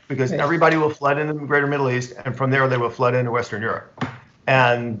apart, because everybody will flood into the greater Middle East, and from there they will flood into Western Europe,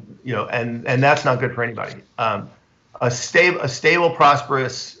 and that's not good for anybody. A stable,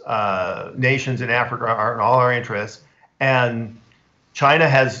 prosperous nations in Africa are in all our interests, and China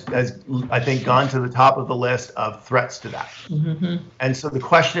has, I think, gone to the top of the list of threats to that. And so the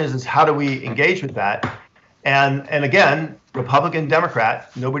question is how do we engage with that? And again, Republican,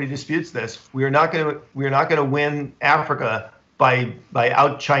 Democrat, nobody disputes this. We are not going to win Africa by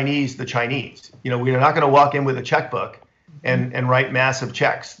out Chinese the Chinese. We are not going to walk in with a checkbook and write massive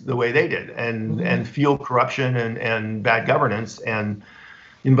checks the way they did and fuel corruption and bad governance and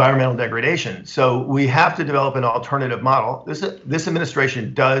environmental degradation. So we have to develop an alternative model. This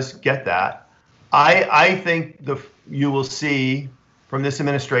administration does get that. I think you will see from this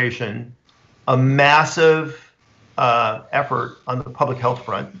administration a massive effort on the public health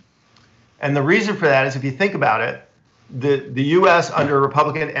front. And the reason for that is, if you think about it, the U.S. under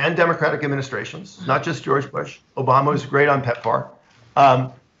Republican and Democratic administrations, not just George Bush, Obama was great on PEPFAR,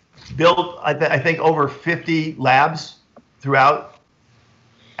 built, I think, over 50 labs throughout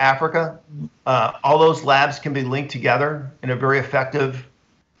Africa. All those labs can be linked together in a very effective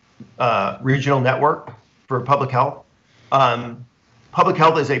regional network for public health. Public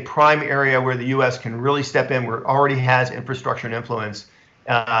health is a prime area where the U.S. can really step in, where it already has infrastructure and influence,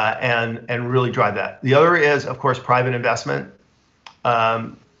 and really drive that. The other is, of course, private investment. How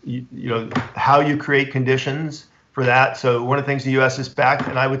you create conditions for that. So one of the things the U.S. has backed,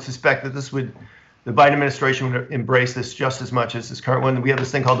 and I would suspect that the Biden administration would embrace this just as much as this current one. We have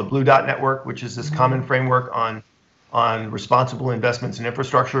this thing called the Blue Dot Network, which is this common framework on responsible investments in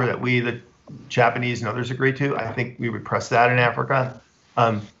infrastructure that we, the Japanese and others, agree to. I think we would press that in Africa.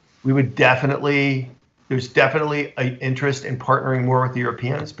 There's definitely an interest in partnering more with the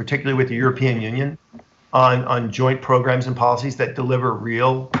Europeans, particularly with the European Union, on joint programs and policies that deliver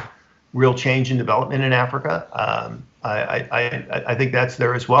real change and development in Africa. I think that's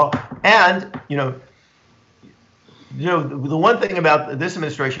there as well. And the one thing about this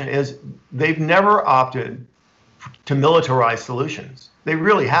administration is they've never opted to militarize solutions. They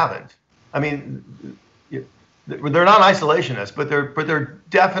really haven't. I mean, they're not isolationists, but they're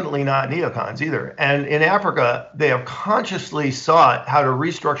definitely not neocons either. And in Africa, they have consciously sought how to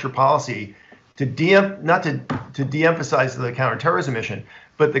restructure policy to not to de-emphasize the counterterrorism mission,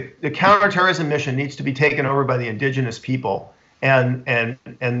 but the counterterrorism mission needs to be taken over by the indigenous people and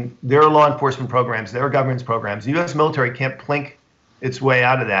their law enforcement programs, their governance programs. The U.S. military can't plink its way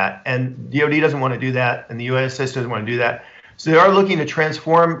out of that, and DoD doesn't want to do that, and the U.S. doesn't want to do that. So they are looking to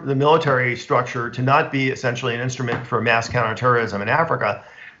transform the military structure to not be essentially an instrument for mass counterterrorism in Africa.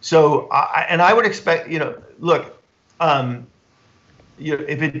 So, I would expect, look,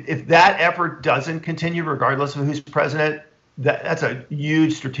 if that effort doesn't continue, regardless of who's president, that's a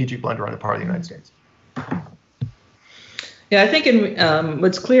huge strategic blunder on the part of the United States. Yeah, I think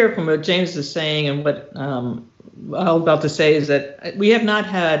what's clear from what James is saying and what I'm about to say is that we have not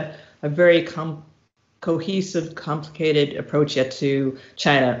had a very cohesive, complicated approach yet to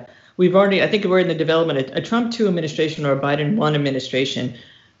China. I think we're in the development. A Trump 2 administration or a Biden 1 administration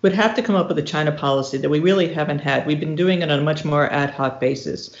would have to come up with a China policy that we really haven't had. We've been doing it on a much more ad hoc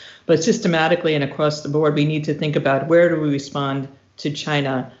basis. But systematically and across the board, we need to think about where do we respond to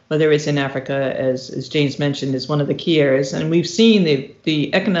China, whether it's in Africa, as James mentioned, is one of the key areas. And we've seen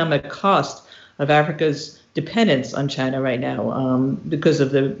the economic cost of Africa's dependence on China right now because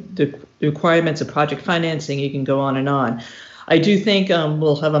of the requirements of project financing. You can go on and on. I do think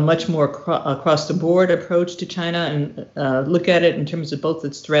we'll have a much more across-the-board approach to China and look at it in terms of both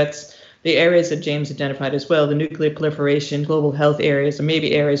its threats, the areas that James identified as well, the nuclear proliferation, global health areas, and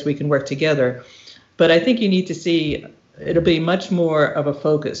maybe areas we can work together. But I think you need to see it'll be much more of a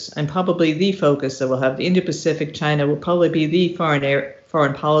focus, and probably the focus that we'll have. The Indo-Pacific, China will probably be the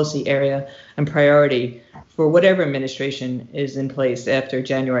foreign policy area and priority for whatever administration is in place after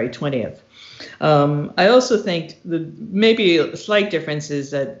January 20th. I also think maybe a slight difference is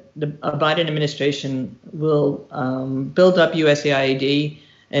that the Biden administration will build up USAID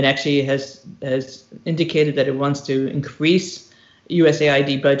and actually has indicated that it wants to increase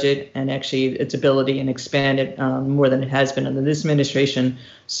USAID budget and actually its ability and expand it more than it has been under this administration.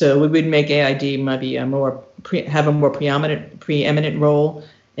 So we would make AID maybe have a more preeminent role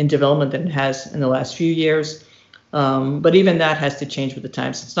in development than it has in the last few years. But even that has to change with the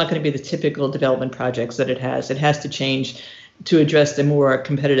times. It's not going to be the typical development projects that it has. It has to change to address the more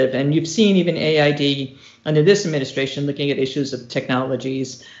competitive. And you've seen even AID under this administration looking at issues of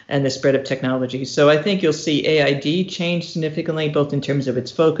technologies and the spread of technology. So I think you'll see AID change significantly, both in terms of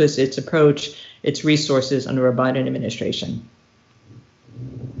its focus, its approach, its resources under a Biden administration.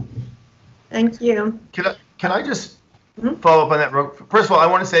 Thank you. Can I just follow up on that? First of all, I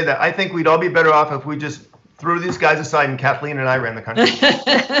want to say that I think we'd all be better off if we just threw these guys aside and Kathleen and I ran the country.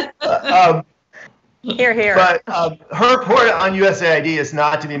 Here, here. But her report on USAID is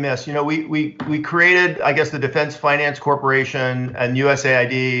not to be missed. You know, we created, I guess, the Defense Finance Corporation and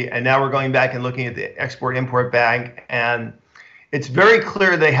USAID, and now we're going back and looking at the Export-Import Bank, and it's very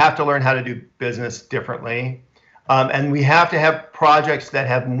clear they have to learn how to do business differently, and we have to have projects that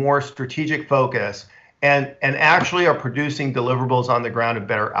have more strategic focus and actually are producing deliverables on the ground of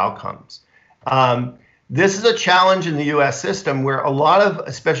better outcomes. This is a challenge in the U.S. system where a lot of,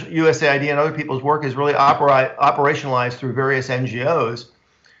 especially USAID and other people's work is really operationalized through various NGOs,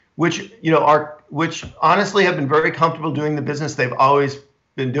 which honestly have been very comfortable doing the business they've always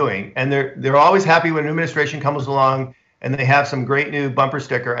been doing, and they're always happy when an administration comes along and they have some great new bumper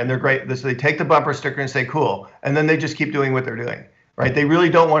sticker, and they're great. So they take the bumper sticker and say cool, and then they just keep doing what they're doing, right? They really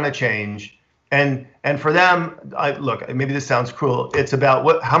don't want to change. And for them, look, maybe this sounds cruel. It's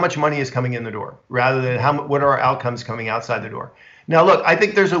about how much money is coming in the door rather than what are our outcomes coming outside the door. Now, look, I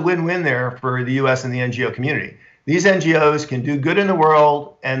think there's a win-win there for the U.S. and the NGO community. These NGOs can do good in the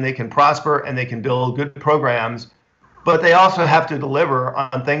world, and they can prosper, and they can build good programs, but they also have to deliver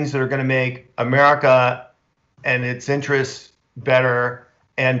on things that are going to make America and its interests better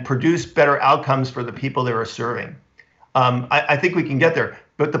and produce better outcomes for the people they are serving. I think we can get there.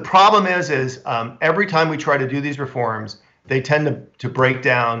 But the problem is every time we try to do these reforms, they tend to break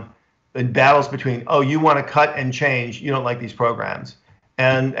down in battles between, oh, you want to cut and change, you don't like these programs.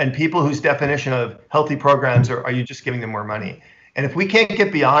 And people whose definition of healthy programs are you just giving them more money? And if we can't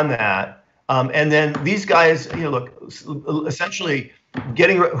get beyond that, and then these guys, look, essentially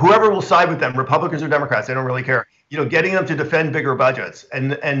getting whoever will side with them, Republicans or Democrats, they don't really care, getting them to defend bigger budgets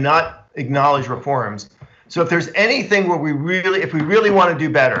and not acknowledge reforms. So if there's anything where if we really want to do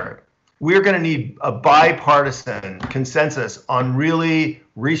better, we're going to need a bipartisan consensus on really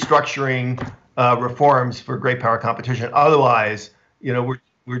restructuring reforms for great power competition. Otherwise,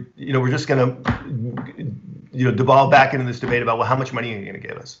 we're just going to devolve back into this debate about, well, how much money are you going to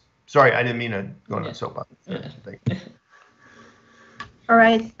give us? Sorry, I didn't mean to go on a soapbox. All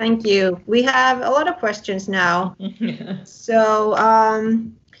right, thank you. We have a lot of questions now. So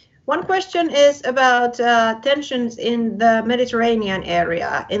one question is about tensions in the Mediterranean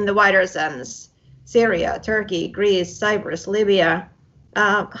area in the wider sense. Syria, Turkey, Greece, Cyprus, Libya.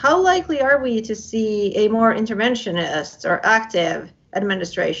 How likely are we to see a more interventionist or active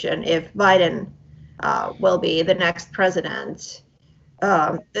administration if Biden will be the next president?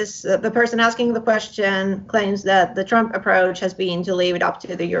 The person asking the question claims that the Trump approach has been to leave it up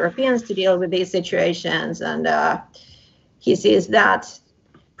to the Europeans to deal with these situations, and he sees that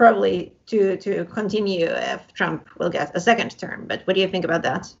probably to continue if Trump will get a second term. But what do you think about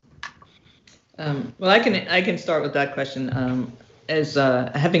that? Well, I can start with that question. As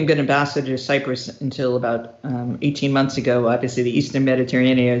having been ambassador to Cyprus until about 18 months ago, obviously the Eastern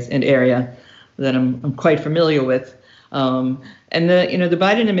Mediterranean area that I'm quite familiar with, and the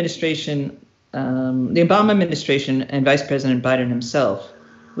Biden administration, the Obama administration, and Vice President Biden himself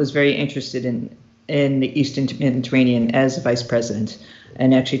was very interested in the Eastern Mediterranean as a vice president,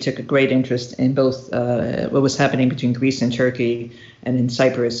 and actually took a great interest in both what was happening between Greece and Turkey and in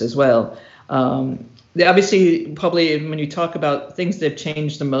Cyprus as well. Obviously, probably when you talk about things that have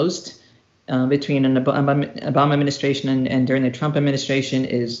changed the most between an Obama administration and during the Trump administration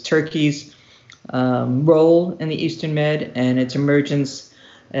is Turkey's role in the Eastern Med and its emergence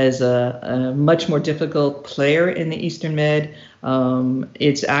as a much more difficult player in the Eastern Med.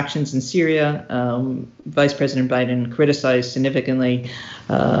 Its actions in Syria, Vice President Biden criticized significantly.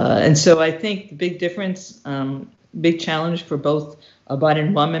 And so I think the big difference, big challenge for both a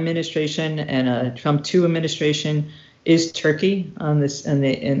Biden 1 administration and a Trump 2 administration is Turkey on this and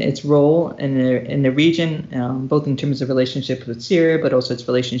its role in the region, both in terms of relationship with Syria, but also its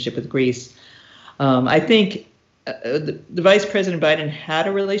relationship with Greece. I think the Vice President Biden had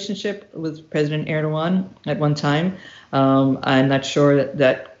a relationship with President Erdogan at one time. I'm not sure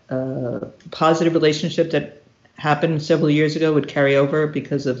that positive relationship that happened several years ago would carry over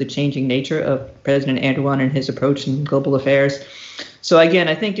because of the changing nature of President Erdogan and his approach in global affairs. So again,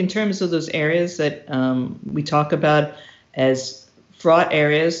 I think in terms of those areas that we talk about as fraught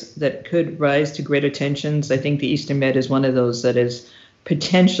areas that could rise to greater tensions, I think the Eastern Med is one of those that is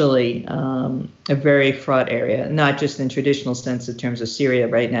potentially a very fraught area, not just in traditional sense in terms of Syria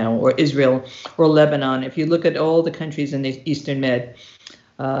right now, or Israel, or Lebanon. If you look at all the countries in the Eastern Med,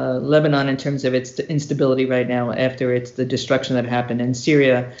 Lebanon in terms of its instability right now after the destruction that happened in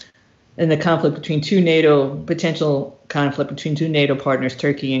Syria, and the conflict between potential conflict between two NATO partners,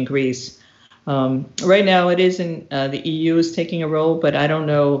 Turkey and Greece. Right now it isn't, the EU is taking a role, but I don't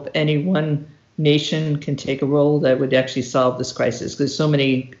know if any one nation can take a role that would actually solve this crisis. There's so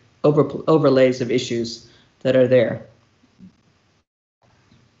many overlays of issues that are there.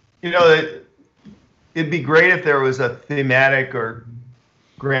 You know, it'd be great if there was a thematic or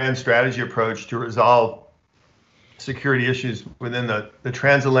grand strategy approach to resolve security issues within the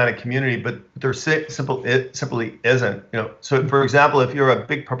transatlantic community, but there simply isn't. You know, so for example, if you're a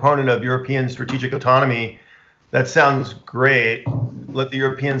big proponent of European strategic autonomy, that sounds great. Let the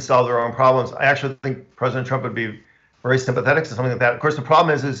Europeans solve their own problems. I actually think President Trump would be very sympathetic to something like that. Of course, the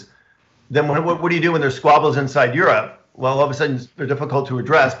problem is then what do you do when there's squabbles inside Europe? Well, all of a sudden they're difficult to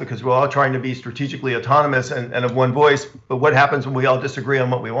address because we're all trying to be strategically autonomous and of one voice. But what happens when we all disagree on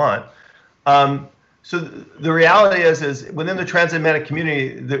what we want? So the reality is within the transatlantic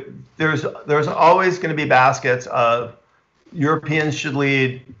community, there's always going to be baskets of Europeans should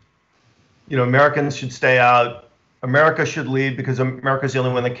lead, you know, Americans should stay out. America should lead because America's the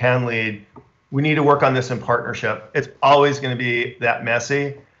only one that can lead. We need to work on this in partnership. It's always going to be that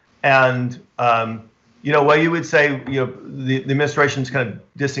messy. And, you know, while you would say, you know, the administration's kind of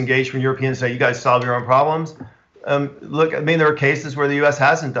disengaged from Europeans, say, you guys solve your own problems. Look, I mean, there are cases where the U.S.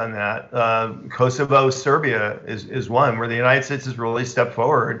 hasn't done that. Kosovo, Serbia is one where the United States has really stepped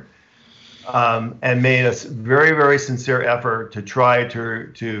forward and made a very, very sincere effort to try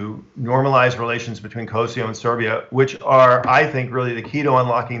to normalize relations between Kosovo and Serbia, which are, I think, really the key to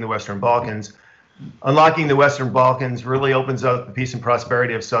unlocking the Western Balkans. Unlocking the Western Balkans really opens up the peace and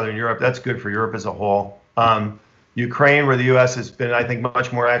prosperity of Southern Europe. That's good for Europe as a whole. Ukraine, where the U.S. has been, I think,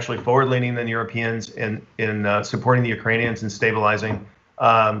 much more actually forward-leaning than Europeans in supporting the Ukrainians and stabilizing.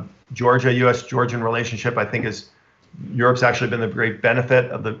 Georgia, U.S.-Georgian relationship, I think, is Europe's actually been the great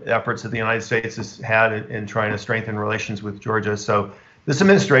benefit of the efforts that the United States has had in trying to strengthen relations with Georgia. So this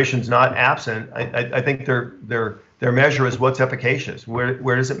administration's not absent. I think their measure is what's efficacious.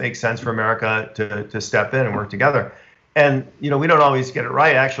 Where does it make sense for America to step in and work together? And, you know, we don't always get it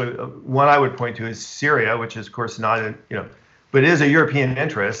right. Actually, one I would point to is Syria, which is, of course, not, but it is a European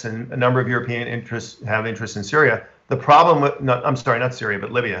interest, and a number of European interests have interest in Syria. The problem with, not Syria,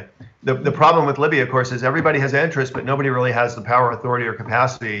 but Libya. The problem with Libya, of course, is everybody has interest, but nobody really has the power, authority, or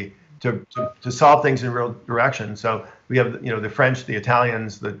capacity to solve things in real direction. So we have, the French, the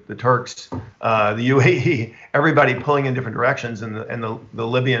Italians, the Turks, the UAE, everybody pulling in different directions, and the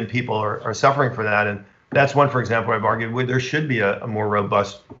Libyan people are suffering for that. And that's one, for example, I've argued there should be a more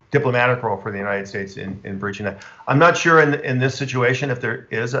robust diplomatic role for the United States in breaching that. I'm not sure in this situation if there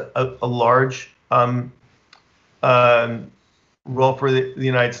is a large role for the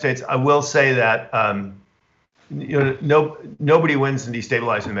United States. I will say that nobody wins in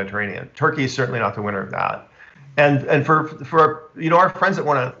destabilizing the Mediterranean. Turkey is certainly not the winner of that. And for our friends that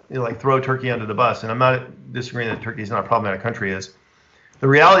want to throw Turkey under the bus, and I'm not disagreeing that Turkey is not a problematic country, is the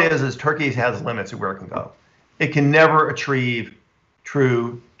reality is Turkey has limits of where it can go. It can never achieve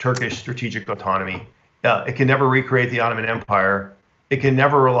true Turkish strategic autonomy. It can never recreate the Ottoman Empire. It can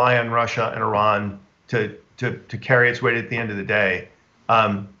never rely on Russia and Iran to carry its weight at the end of the day.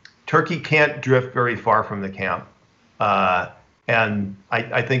 Turkey can't drift very far from the camp. And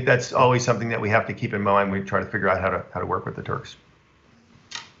I think that's always something that we have to keep in mind when we try to figure out how to work with the Turks.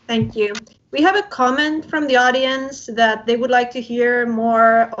 Thank you. We have a comment from the audience that they would like to hear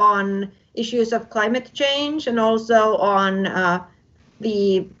more on issues of climate change and also on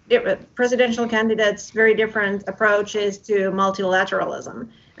the presidential candidates' very different approaches to multilateralism.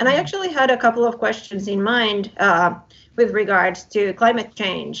 And I actually had a couple of questions in mind with regards to climate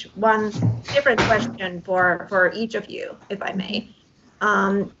change. One different question for each of you, if I may.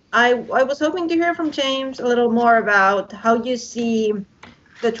 I was hoping to hear from James a little more about how you see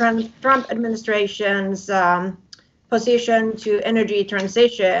the Trump administration's position to energy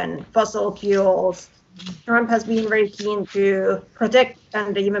transition, fossil fuels. Trump has been very keen to protect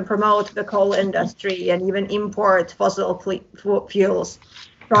and even promote the coal industry and even import fossil fuels,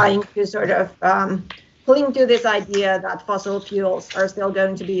 trying to sort of cling to this idea that fossil fuels are still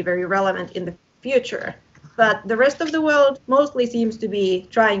going to be very relevant in the future. But the rest of the world mostly seems to be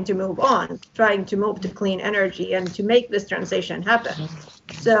trying to move on, trying to move to clean energy and to make this transition happen.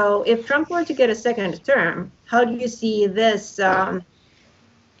 So if Trump were to get a second term, how do you see this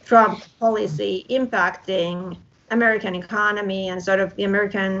Trump policy impacting American economy and sort of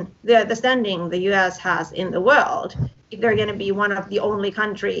the standing the US has in the world? If they're going to be one of the only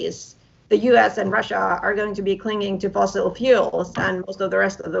countries, the US and Russia are going to be clinging to fossil fuels and most of the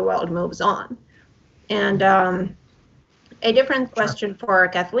rest of the world moves on. And a different question for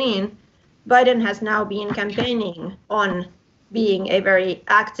Kathleen. Biden has now been campaigning on being a very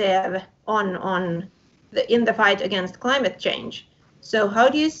active in the fight against climate change. So how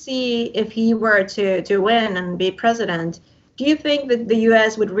do you see, if he were to win and be president, do you think that the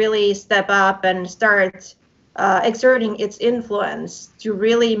US would really step up and start exerting its influence to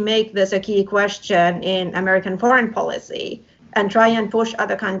really make this a key question in American foreign policy and try and push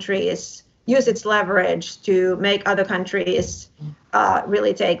other countries, use its leverage to make other countries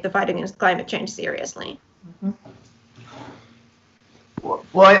really take the fight against climate change seriously? Mm-hmm.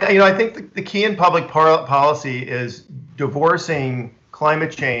 Well, I think the key in public policy is divorcing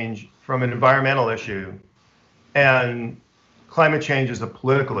climate change from an environmental issue and climate change is a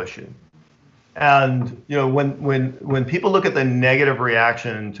political issue. And when people look at the negative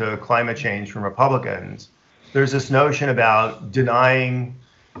reaction to climate change from Republicans, there's this notion about denying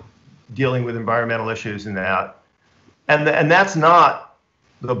dealing with environmental issues in that. And that's not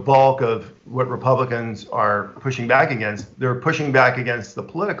the bulk of what Republicans are pushing back against. They're pushing back against the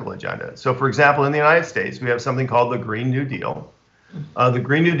political agenda. So for example, in the United States, we have something called the Green New Deal. The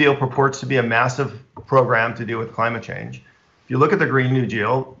Green New Deal purports to be a massive program to deal with climate change. If you look at the Green New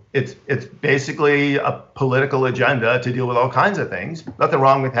Deal, it's basically a political agenda to deal with all kinds of things. Nothing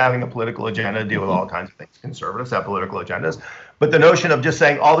wrong with having a political agenda to deal with all kinds of things. Conservatives have political agendas. But the notion of just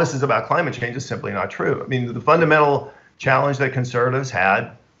saying all this is about climate change is simply not true. I mean, the fundamental challenge that conservatives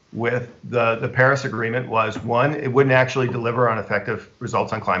had with the Paris Agreement was, one, it wouldn't actually deliver on effective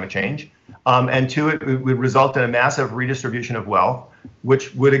results on climate change. And two, it would result in a massive redistribution of wealth,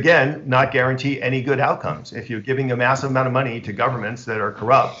 which would, again, not guarantee any good outcomes. If you're giving a massive amount of money to governments that are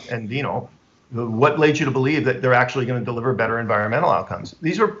corrupt and venal, what leads you to believe that they're actually going to deliver better environmental outcomes?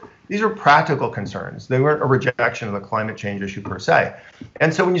 These are practical concerns. They weren't a rejection of the climate change issue per se.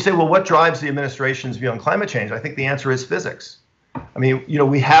 And so when you say, well, what drives the administration's view on climate change? I think the answer is physics. I mean,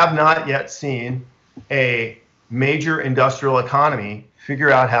 we have not yet seen a major industrial economy figure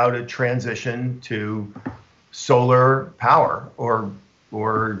out how to transition to solar power or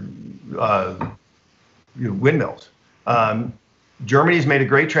windmills. Germany's made a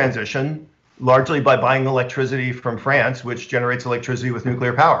great transition, largely by buying electricity from France, which generates electricity with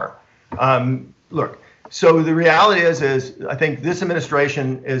nuclear power. Look, so the reality is I think this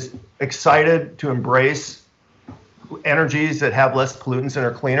administration is excited to embrace energies that have less pollutants and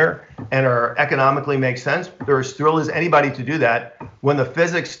are cleaner and are economically make sense. They're as thrilled as anybody to do that when the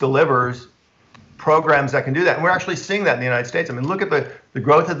physics delivers programs that can do that. And we're actually seeing that in the United States. I mean, look at the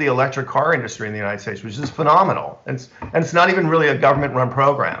growth of the electric car industry in the United States, which is phenomenal. And it's not even really a government-run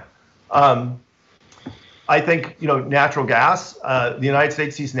program. I think, natural gas, the United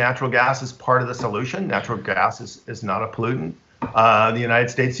States sees natural gas as part of the solution. Natural gas is not a pollutant. The United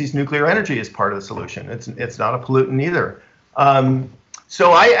States sees nuclear energy as part of the solution. It's not a pollutant either.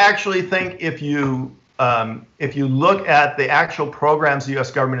 So I actually think if you look at the actual programs the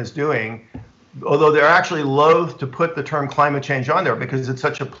U.S. government is doing, although they're actually loath to put the term climate change on there because it's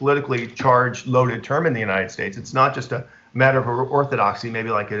such a politically charged, loaded term in the United States. It's not just a matter of orthodoxy, maybe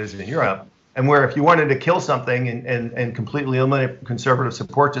like it is in Europe. And where if you wanted to kill something and completely eliminate conservative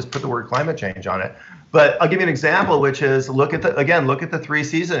support, just put the word climate change on it. But I'll give you an example, which is look at the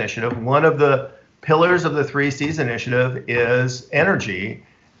 3Cs initiative. One of the pillars of the 3Cs initiative is energy.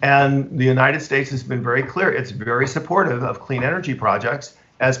 And the United States has been very clear. It's very supportive of clean energy projects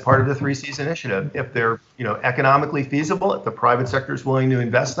as part of the 3Cs initiative. If they're economically feasible, if the private sector is willing to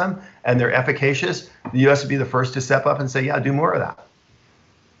invest them and they're efficacious, the U.S. would be the first to step up and say, yeah, do more of that.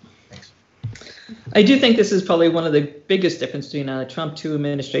 I do think this is probably one of the biggest difference between a Trump 2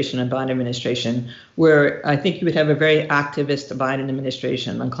 administration and Biden administration, where I think you would have a very activist Biden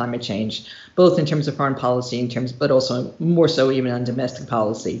administration on climate change, both in terms of foreign policy, but also more so even on domestic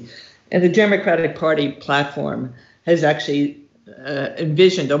policy. And the Democratic Party platform has actually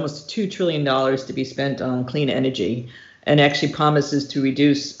envisioned almost $2 trillion to be spent on clean energy, and actually promises to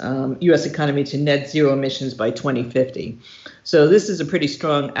reduce U.S. economy to net zero emissions by 2050. So this is a pretty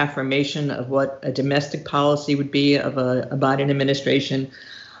strong affirmation of what a domestic policy would be of a Biden administration,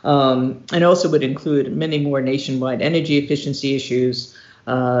 and also would include many more nationwide energy efficiency issues.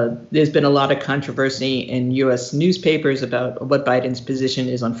 There's been a lot of controversy in U.S. newspapers about what Biden's position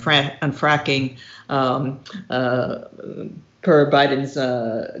is on fracking. Per Biden's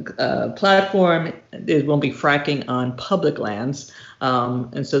platform, there won't be fracking on public lands.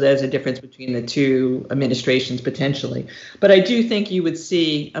 And so there's a difference between the two administrations potentially. But I do think you would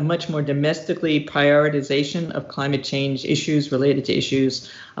see a much more domestically prioritization of climate change issues, related to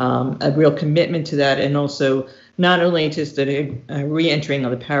issues, a real commitment to that, and also not only just the re-entering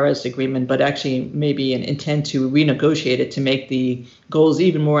of the Paris Agreement, but actually maybe an intent to renegotiate it to make the goals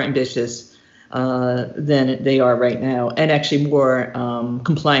even more ambitious than they are right now, and actually more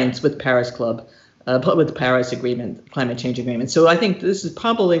compliance with with the Paris Agreement, climate change agreement. So I think this is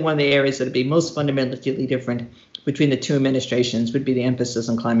probably one of the areas that would be most fundamentally different between the two administrations, would be the emphasis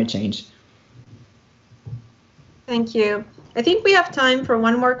on climate change. Thank you. I think we have time for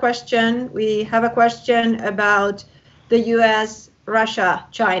one more question. We have a question about the U.S., Russia,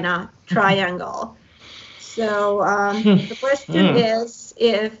 China triangle. So the question is,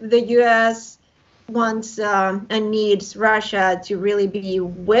 if the U.S. wants and needs Russia to really be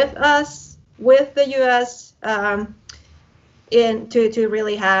with us, with the U.S. To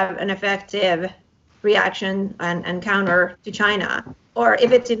really have an effective reaction and counter to China, or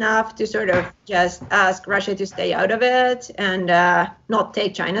if it's enough to sort of just ask Russia to stay out of it and not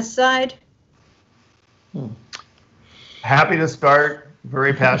take China's side. Happy to start.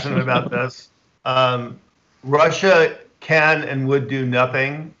 Very passionate about this. Russia can and would do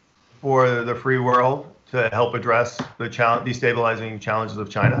nothing for the free world to help address the destabilizing challenges of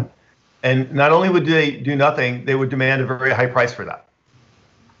China. And not only would they do nothing, they would demand a very high price for that.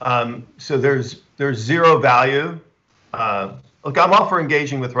 So there's zero value. Look, I'm all for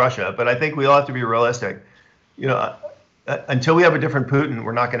engaging with Russia, but I think we all have to be realistic. Until we have a different Putin,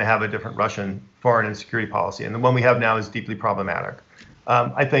 we're not going to have a different Russian foreign and security policy. And the one we have now is deeply problematic.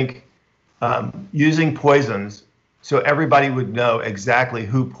 I think using poisons so everybody would know exactly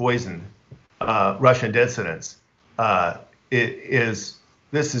who poisoned Russian dissidents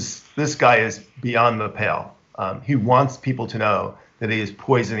this guy is beyond the pale. He wants people to know that he is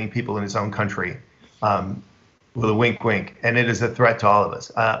poisoning people in his own country with a wink, wink, and it is a threat to all of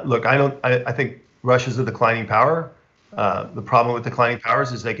us. Look, I think Russia's a declining power. The problem with declining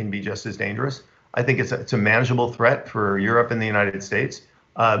powers is they can be just as dangerous. I think it's a manageable threat for Europe and the United States.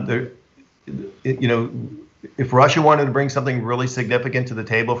 If Russia wanted to bring something really significant to the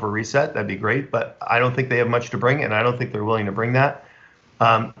table for reset, that'd be great. But I don't think they have much to bring, and I don't think they're willing to bring that.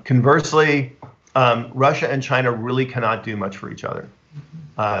 Conversely, Russia and China really cannot do much for each other.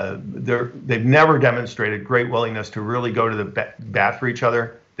 They've never demonstrated great willingness to really go to the bat for each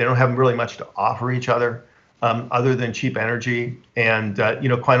other. They don't have really much to offer each other other than cheap energy. And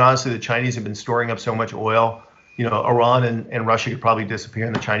quite honestly, the Chinese have been storing up so much oil. Iran and Russia could probably disappear,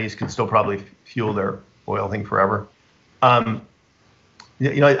 and the Chinese could still probably fuel their oil thing forever. I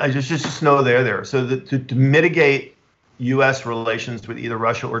just know they're there. So to mitigate U.S. relations with either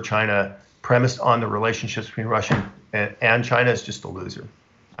Russia or China premised on the relationships between Russia and China is just a loser.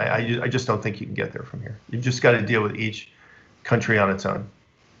 I just don't think you can get there from here. You've just got to deal with each country on its own.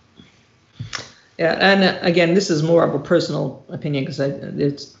 Yeah, and again, this is more of a personal opinion because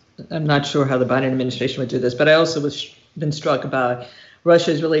I'm not sure how the Biden administration would do this, but I also been struck about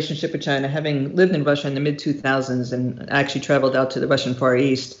Russia's relationship with China, having lived in Russia in the mid-2000s and actually traveled out to the Russian Far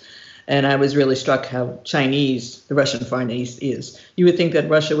East. And I was really struck how Chinese the Russian Far East is. You would think that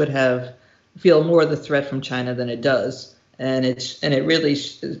Russia would feel more of the threat from China than it does. And it really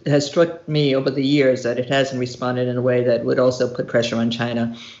has struck me over the years that it hasn't responded in a way that would also put pressure on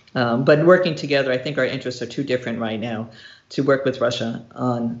China. But working together, I think our interests are too different right now to work with Russia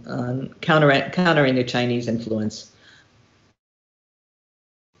on countering the Chinese influence.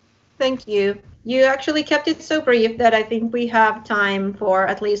 Thank you. You actually kept it so brief that I think we have time for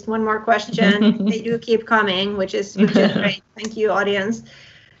at least one more question. They do keep coming, which is great. Thank you, audience.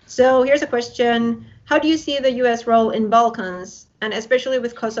 So here's a question. How do you see the U.S. role in Balkans, and especially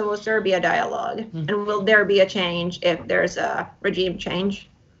with Kosovo-Serbia dialogue? And will there be a change if there's a regime change?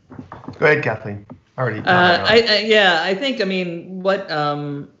 Go ahead, Kathleen. Already. I think, I mean, what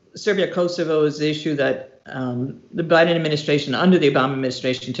Serbia-Kosovo is the issue that the Biden administration, under the Obama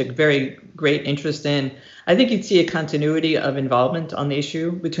administration, took very great interest in. I think you'd see a continuity of involvement on the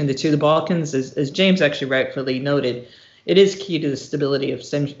issue between the two. The Balkans, as James actually rightfully noted, it is key to the stability of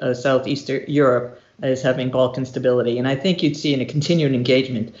Southeastern Europe as having Balkan stability. And I think you'd see in a continued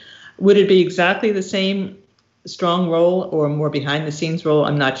engagement. Would it be exactly the same strong role or more behind the scenes role?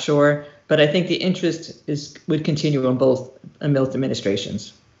 I'm not sure. But I think the interest would continue on both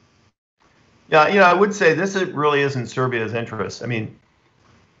administrations. Yeah, I would say this really isn't Serbia's interest. I mean,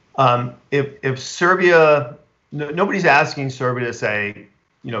 if Serbia, nobody's asking Serbia to say,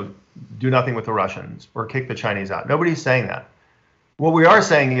 do nothing with the Russians or kick the Chinese out. Nobody's saying that. What we are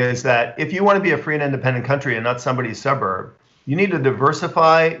saying is that if you want to be a free and independent country and not somebody's suburb, you need to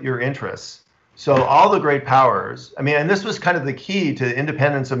diversify your interests. So all the great powers, I mean, and this was kind of the key to the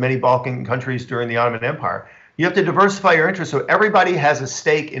independence of many Balkan countries during the Ottoman Empire. You have to diversify your interests so everybody has a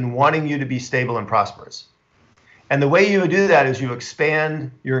stake in wanting you to be stable and prosperous. And the way you do that is you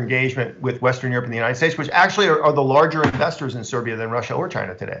expand your engagement with Western Europe and the United States, which actually are the larger investors in Serbia than Russia or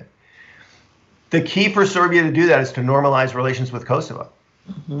China today. The key for Serbia to do that is to normalize relations with Kosovo.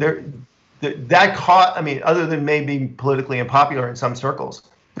 I mean, other than maybe politically unpopular in some circles,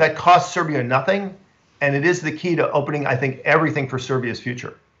 that costs Serbia nothing, and it is the key to opening, I think, everything for Serbia's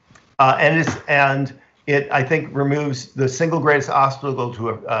future. And it, I think, removes the single greatest obstacle to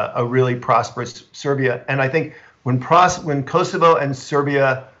a really prosperous Serbia. And I think when Kosovo and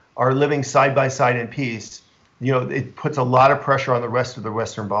Serbia are living side by side in peace, it puts a lot of pressure on the rest of the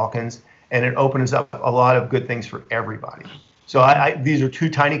Western Balkans, and it opens up a lot of good things for everybody. So these are two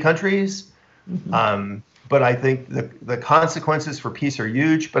tiny countries. But I think the consequences for peace are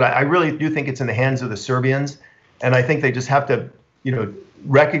huge. But I really do think it's in the hands of the Serbians. And I think they just have to,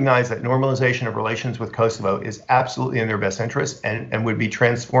 recognize that normalization of relations with Kosovo is absolutely in their best interest and would be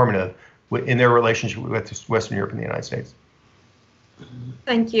transformative in their relationship with Western Europe and the United States.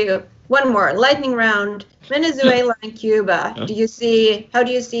 Thank you. One more lightning round. Venezuela and Cuba. How do you see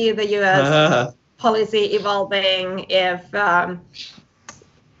the U.S. policy evolving if,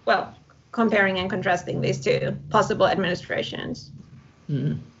 comparing and contrasting these two possible administrations?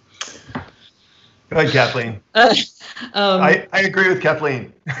 Go ahead, Kathleen. I agree with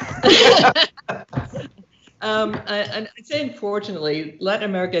Kathleen. I'd say, unfortunately, Latin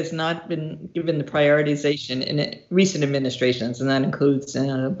America has not been given the prioritization in recent administrations, and that includes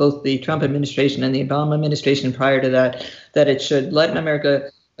both the Trump administration and the Obama administration prior to that it should. Latin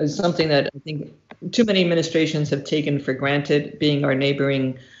America is something that I think too many administrations have taken for granted, being our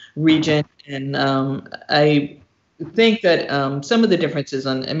neighboring region. And I think that some of the differences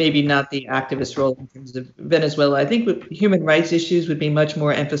on, and maybe not the activist role in terms of Venezuela, I think human rights issues would be much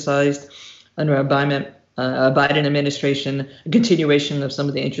more emphasized under a Biden administration, a continuation of some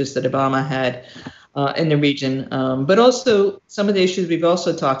of the interests that Obama had in the region. But also some of the issues we've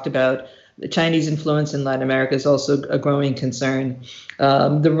also talked about, the Chinese influence in Latin America is also a growing concern.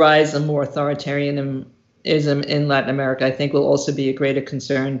 The rise of more authoritarianism in Latin America, I think, will also be a greater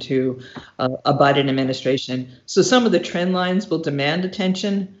concern to a Biden administration. So some of the trend lines will demand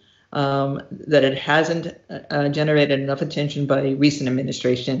attention that it hasn't generated enough attention by recent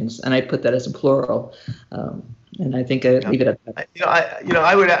administrations, and I put that as a plural. And I think I'd leave it at that.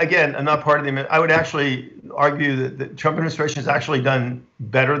 I would, again, I'm not part of the. I would actually argue that the Trump administration has actually done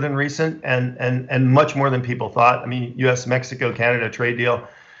better than recent, and much more than people thought. I mean, U.S., Mexico, Canada trade deal.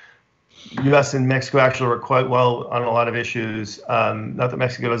 U.S. and Mexico actually work quite well on a lot of issues. Not that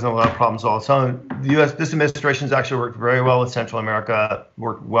Mexico doesn't have a lot of problems all its own. The U.S. This administration has actually worked very well with Central America,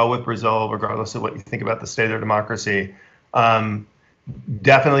 worked well with Brazil, regardless of what you think about the state of their democracy.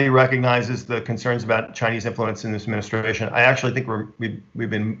 Definitely recognizes the concerns about Chinese influence in this administration. I actually think we've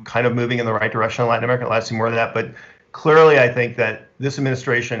been kind of moving in the right direction in Latin America. I'll see more of that, but clearly I think that this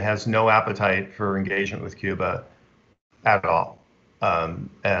administration has no appetite for engagement with Cuba at all. So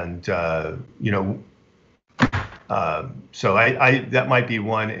that might be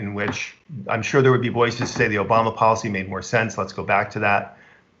one in which I'm sure there would be voices to say the Obama policy made more sense. Let's go back to that.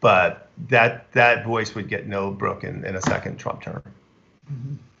 But that voice would get no brook in a second Trump term.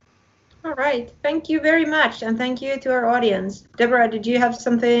 Mm-hmm. All right. Thank you very much. And thank you to our audience. Deborah, did you have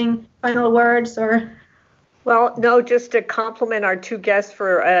something, final words or? Well, no, just to compliment our two guests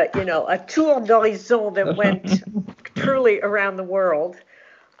for, a tour d'horizon that went truly around the world.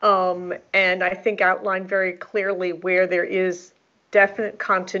 And I think outlined very clearly where there is definite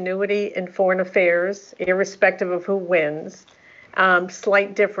continuity in foreign affairs, irrespective of who wins,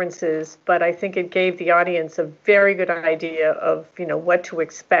 slight differences, but I think it gave the audience a very good idea of, what to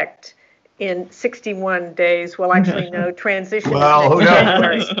expect in 61 days. Well, actually, no, transition is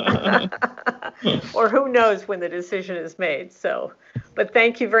next January. Or who knows when the decision is made. So, but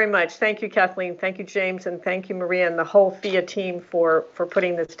thank you very much. Thank you, Kathleen. Thank you, James. And thank you, Maria, and the whole FIA team for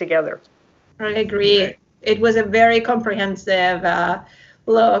putting this together. I agree. It was a very comprehensive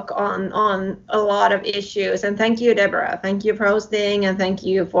look on a lot of issues. And thank you, Deborah. Thank you for hosting, and thank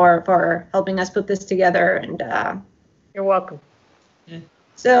you for helping us put this together. And you're welcome.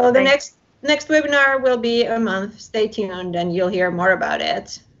 So the next webinar will be a month. Stay tuned, and you'll hear more about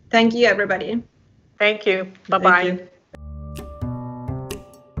it. Thank you, everybody. Thank you. Bye-bye.